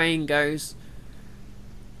 O'Brien goes...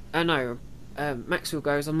 Maxwell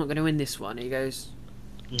goes, I'm not going to win this one. He goes,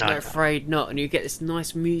 no, afraid not. And you get this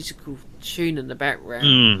nice musical tune in the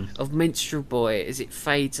background of Minstrel Boy as it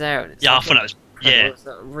fades out. I thought that was... It's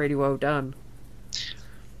really well done.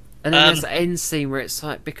 And then there's the end scene where it's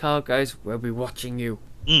like Picard goes, we'll be watching you.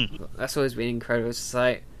 That's always been incredible. It's just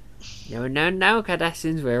like, no,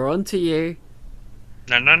 Cardassians, we're on to you.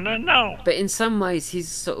 No. But in some ways, he's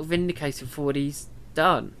sort of vindicated for what he's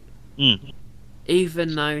done.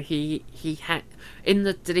 Even though he had... In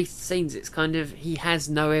the deleted scenes, it's kind of... He has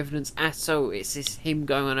no evidence at all. It's just him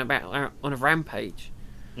going on a rampage.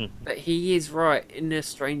 But he is right in a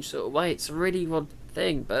strange sort of way. It's a really odd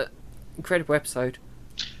thing, but incredible episode.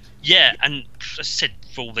 Yeah, and as I said,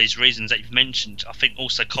 for all these reasons that you've mentioned, I think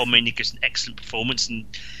also Cole Meany gives an excellent performance, and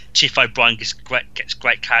Chief O'Brien gets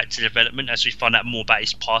great character development as we find out more about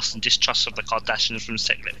his past and distrust of the Cardassians from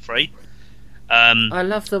Secret 3. I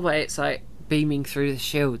love the way it's like beaming through the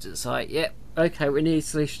shields. It's like, yep, okay, we need a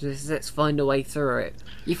solution to this. Let's find a way through it.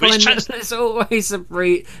 You find that there's always a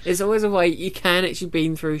way you can actually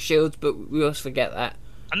beam through shields, but we always forget that.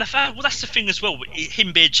 And the fact, well, that's the thing as well.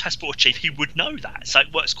 Him being Transporter Chief, he would know that, so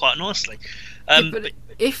it works quite nicely. But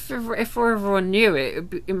if everyone knew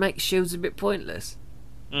it makes shields a bit pointless.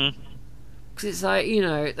 Because it's like,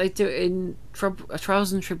 they do it in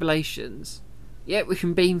Trials and Tribulations. Yeah, we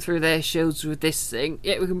can beam through their shields with this thing.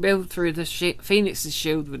 Yeah, we can build through the Phoenix's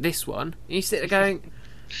shield with this one. And you sit there going,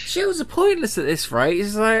 shields are pointless at this rate.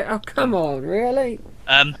 It's like, oh, come on, really?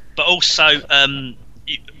 But also,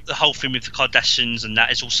 the whole thing with the Cardassians and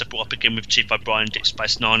that is also brought up again with Chief O'Brien in Deep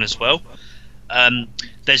Space Nine as well.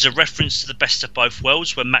 There's a reference to the Best of Both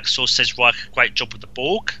Worlds where Maxwell says Reich a great job with the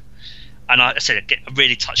Borg, and I said get a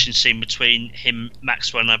really touching scene between him,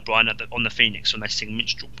 Maxwell, and O'Brien on the Phoenix when they sing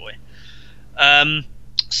Minstrel Boy.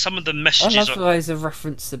 Some of the messages. I love the ways of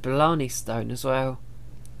reference to B'Elanna Stone as well.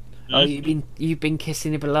 Oh, you've been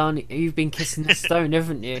kissing the stone,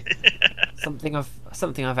 haven't you? something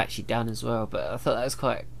I've actually done as well, but I thought that was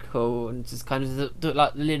quite cool, and just kind of the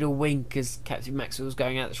like little wink as Captain Maxwell was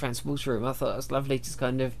going out the transporter room. I thought that was lovely. Just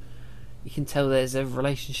kind of, you can tell there's a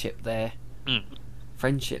relationship there,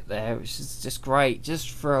 friendship there, which is just great, just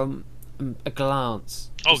from a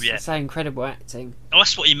glance. Just say incredible acting. Oh,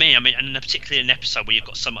 that's what you mean. I mean, and particularly in an episode where you've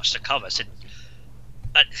got so much to cover. So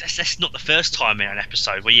that's not the first time in an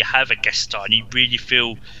episode where you have a guest star and you really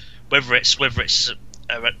feel whether it's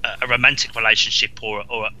a romantic relationship or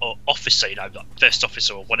officer, like first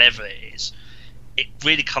officer or whatever it is, it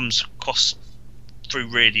really comes across through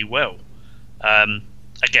really well.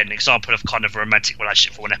 again, an example of kind of a romantic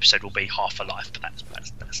relationship for one episode will be half a life, but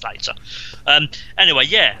that's later. Anyway,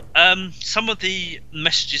 yeah. Some of the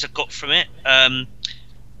messages I got from it.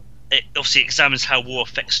 It obviously examines how war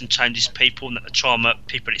affects and changes people and the trauma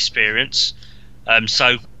people experience.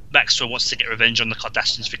 So Maxwell wants to get revenge on the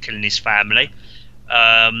Cardassians for killing his family.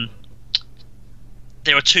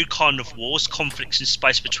 There are two kind of wars: conflicts in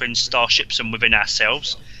space between starships and within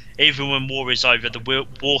ourselves. Even when war is over, the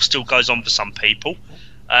war still goes on for some people.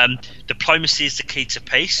 Diplomacy is the key to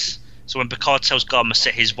peace. So when Picard tells Garma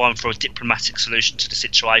he's won for a diplomatic solution to the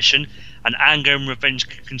situation, and anger and revenge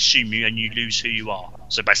can consume you and you lose who you are.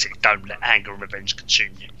 So basically, don't let anger and revenge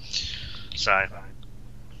consume you. So,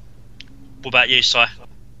 what about you, Si?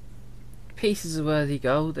 Peace is a worthy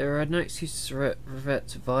goal. There are no excuses to revert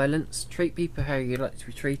to violence. Treat people how you like to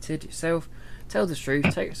be treated yourself. Tell the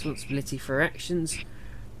truth. Take responsibility for your actions.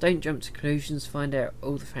 Don't jump to conclusions. Find out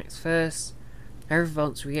all the facts first. However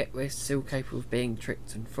advanced we get, we're still capable of being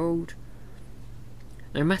tricked and fooled.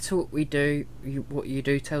 No matter what we do, what you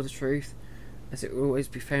do, tell the truth, as it will always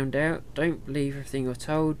be found out. Don't believe everything you're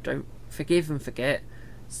told. Don't forgive and forget.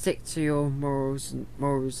 Stick to your morals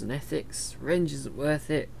and ethics. Revenge isn't worth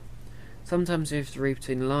it. Sometimes you have to read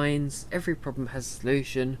between the lines. Every problem has a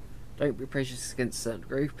solution. Don't be prejudiced against a certain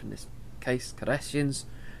group, in this case Cardassians.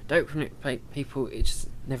 Don't manipulate people, it just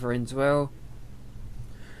never ends well.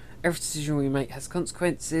 Every decision we make has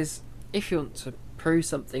consequences. If you want to prove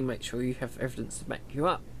something, make sure you have evidence to back you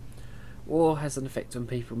up. War has an effect on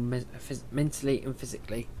people mentally and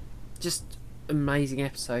physically. Just amazing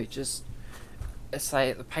episode. Just, I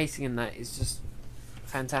say, the pacing in that is just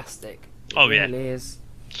fantastic. It really is.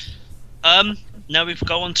 Now we've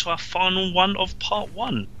gone on to our final one of part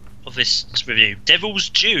 1 of this review. Devil's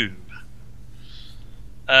Due.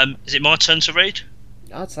 Is it my turn to read?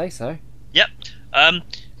 I'd say so. Yep.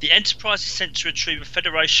 The Enterprise is sent to retrieve a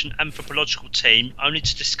Federation anthropological team, only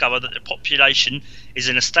to discover that the population is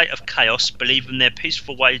in a state of chaos, believing their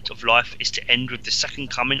peaceful way of life is to end with the second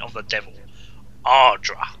coming of the devil,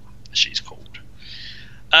 Ardra, as she's called.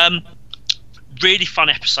 Really fun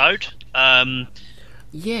episode.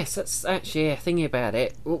 Yes, that's actually thinking about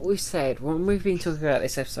it. What we said when we've been talking about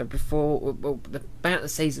this episode before, about the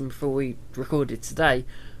season before we recorded today,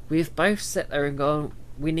 we've both sat there and gone,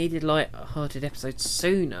 we needed light-hearted episodes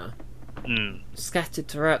sooner, scattered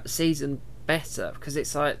throughout the season better, because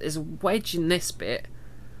it's like there's a wedge in this bit,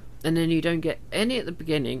 and then you don't get any at the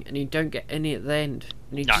beginning, and you don't get any at the end,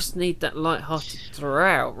 and you just need that light-hearted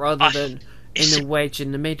throughout rather than in a wedge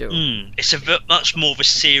in the middle. It's a much more of a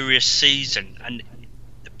serious season,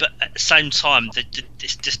 but at the same time,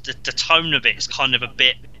 the tone of it is kind of a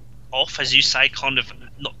bit off, as you say. Kind of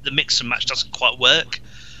not, the mix and match doesn't quite work.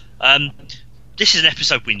 This is an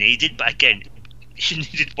episode we needed, but again, you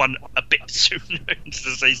needed one a bit sooner into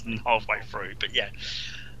the season, halfway through. But yeah,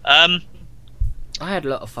 I had a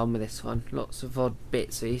lot of fun with this one. Lots of odd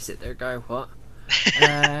bits where you sit there and go, "What?"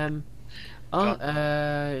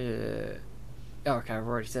 Okay, I've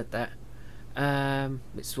already said that.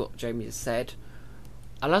 It's what Jamie just said.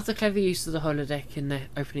 I love the clever use of the holodeck in the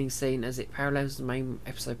opening scene as it parallels the main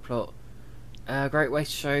episode plot. A great way to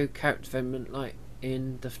show character development, like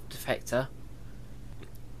in The Defector.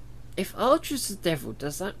 If Ardra's the devil,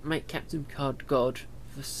 does that make Captain Picard God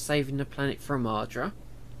for saving the planet from Ardra?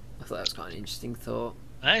 I thought that was quite an interesting thought.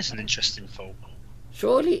 That is an interesting thought.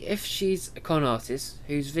 Surely, if she's a con artist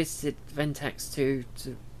who's visited Ventax to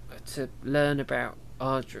learn about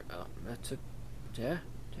Ardra, to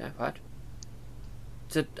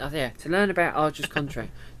learn about Ardra's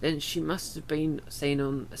contract, then she must have been seen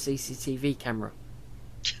on a CCTV camera.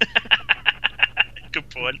 Good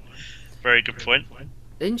point. Very good point.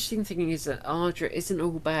 The interesting thing is that Ardra isn't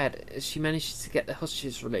all bad as she manages to get the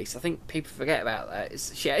hostages released. I think people forget about that.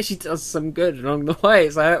 She actually does some good along the way.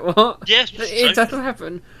 It's like, what? Yes, it doesn't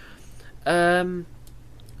happen. I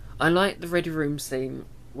like the Ready Room scene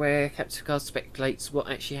where Captain Picard speculates what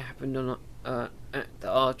actually happened on at the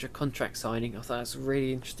Ardra contract signing. I thought that was a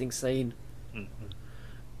really interesting scene. Mm-hmm.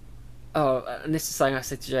 Oh, and this is something I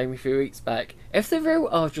said to Jamie a few weeks back. If the real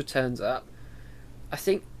Ardra turns up, I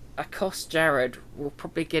think Akos Jared will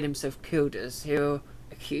probably get himself killed, as he'll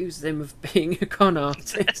accuse them of being a con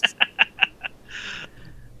artist.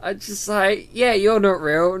 I just like, yeah, you're not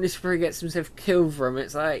real, and he probably gets himself killed from it.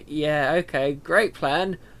 It's like, yeah, okay, great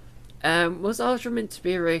plan. Was Ardra meant to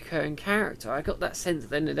be a recurring character? I got that sense at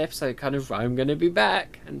the end of the episode, kind of, I'm going to be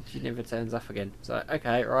back, and she never turns up again. It's like,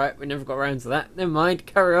 okay, right, we never got around to that. Never mind,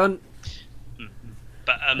 carry on.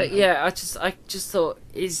 But yeah, I just thought,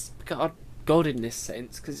 is God in this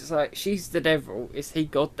sense? Because it's like, she's the devil. Is he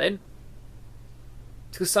God then?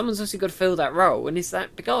 Because someone's obviously got to fill that role, and is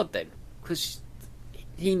that Picard then? Because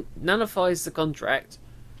he nullifies the contract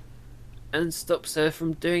and stops her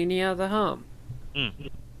from doing any other harm.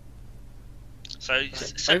 So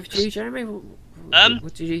over to you, Jeremy.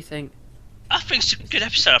 What did you think? I think it's a good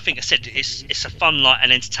episode. I think I said it's a fun, light,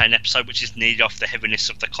 and entertaining episode, which is needed off the heaviness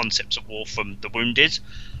of the concepts of war from the Wounded.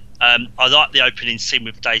 I like the opening scene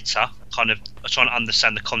with Data, kind of trying to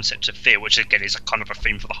understand the concept of fear, which again is a kind of a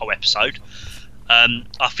theme for the whole episode.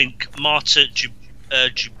 I think Marta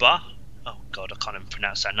Dubois. Oh God, I can't even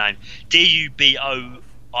pronounce that name. Dubois.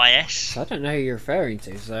 I don't know who you're referring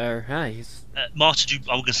to, so hey. Marta I'm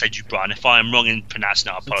going to say Dubois, and if I am wrong in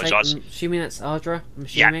pronouncing it, I apologise. Assuming that's Ardra, I'm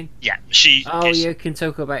assuming? Yeah. She. Oh, yes. You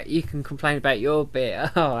can complain about your bit.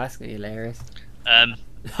 Oh, that's going to be hilarious.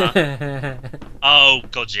 Oh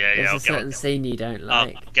God, yeah. There's a certain scene you don't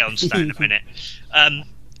like. I'll get on to that in a minute.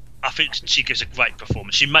 I think she gives a great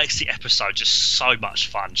performance. She makes the episode just so much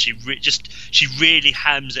fun. She really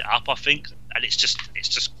hams it up, I think, and it's just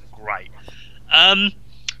great.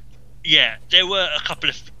 Yeah, there were a couple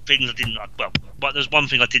of things I didn't like. Well, but there's one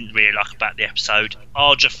thing I didn't really like about the episode.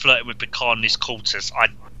 Ardra flirting with Picard in his quarters.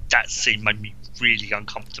 That scene made me really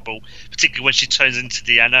uncomfortable, particularly when she turns into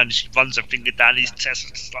Deanna and she runs her finger down his chest.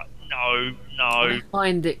 It's just like, no. I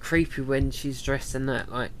find it creepy when she's dressed in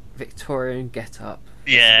that like Victorian get-up.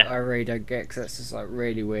 Yeah, I really don't get, because that's just like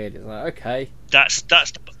really weird. It's like, okay, that's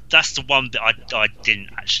the one that I didn't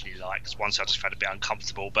actually like. Cause once I just felt a bit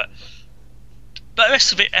uncomfortable, but the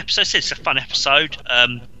rest of it, episode 6, it's a fun episode.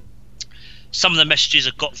 Some of the messages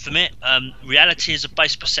I got from it: reality is a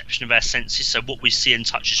base perception of our senses, so what we see and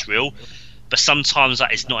touch is real, but sometimes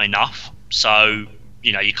that is not enough. So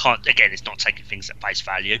you can't. Again, it's not taking things at face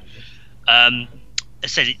value. I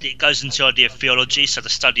said it goes into the idea of theology, so the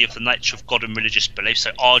study of the nature of God and religious belief. So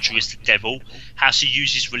Ardra is the devil, how she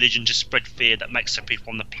uses religion to spread fear that makes the people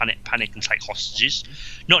on the planet panic and take hostages.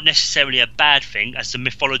 Not necessarily a bad thing, as the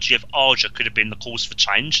mythology of Ardra could have been the cause for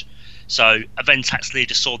change. So Aventax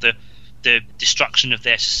leaders saw the destruction of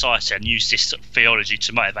their society and used this sort of theology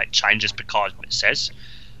to motivate change, as Picard says.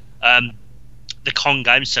 The con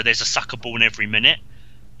game, so there's a sucker born every minute.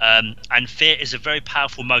 And fear is a very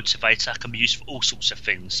powerful motivator, can be used for all sorts of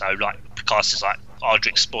things. So, like Picard says, like Ardra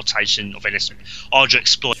exploitation of innocent.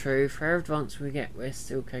 True, for every advance we get, we're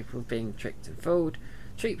still capable of being tricked and fooled.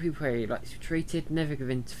 Treat people how you like to be treated, never give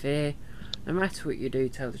in to fear. No matter what you do,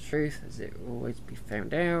 tell the truth, as it will always be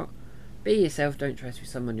found out. Be yourself, don't try to be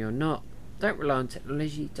someone you're not. Don't rely on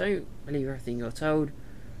technology, don't believe everything you're told.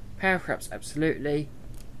 Power perhaps absolutely.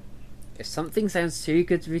 If something sounds too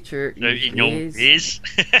good to be true, it is.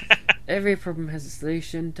 Every problem has a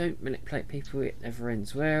solution. Don't manipulate people, it never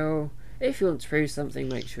ends well. If you want to prove something,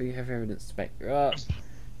 make sure you have evidence to back you up.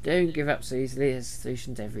 Don't give up so easily, there's a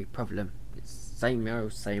solution to every problem. It's same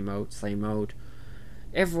old.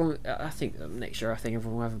 Everyone, I think next year,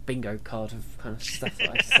 everyone will have a bingo card of kind of stuff that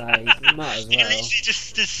I say. Might as well. You literally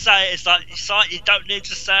just say it. It's like you don't need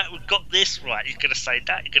to say it. We've got this right. You're gonna say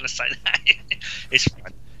that. You're gonna say that. It's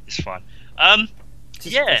fine. It's fine.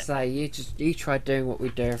 Just to say, you try doing what we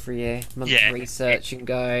do every year, months of research and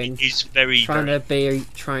going. It's very trying to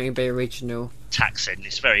be original. Taxing.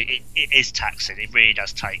 It is taxing. It really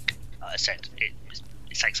does take. Like I said, it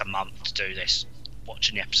takes a month to do this.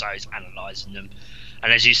 Watching the episodes, analysing them,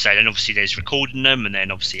 and as you say, then obviously there's recording them, and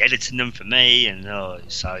then obviously editing them for me, and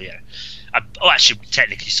so yeah. Actually,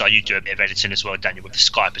 technically, so you do a bit of editing as well, Daniel, with the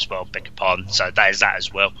Skype as well. Beg your pardon. So there's that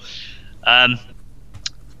as well.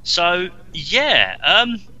 So yeah,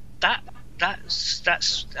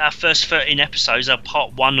 that's our first 13 episodes. Our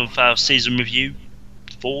part 1 of our season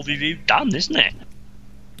 4 review done, isn't it?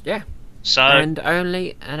 Yeah. So and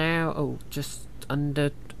only an hour. Oh, just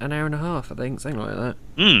under an hour and a half, I think, something like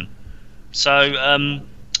that. So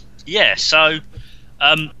yeah. So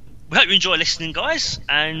we hope you enjoy listening, guys,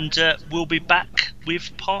 and we'll be back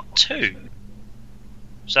with part 2.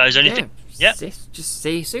 So is there anything? Yeah. Just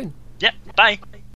see you soon. Yep. Bye.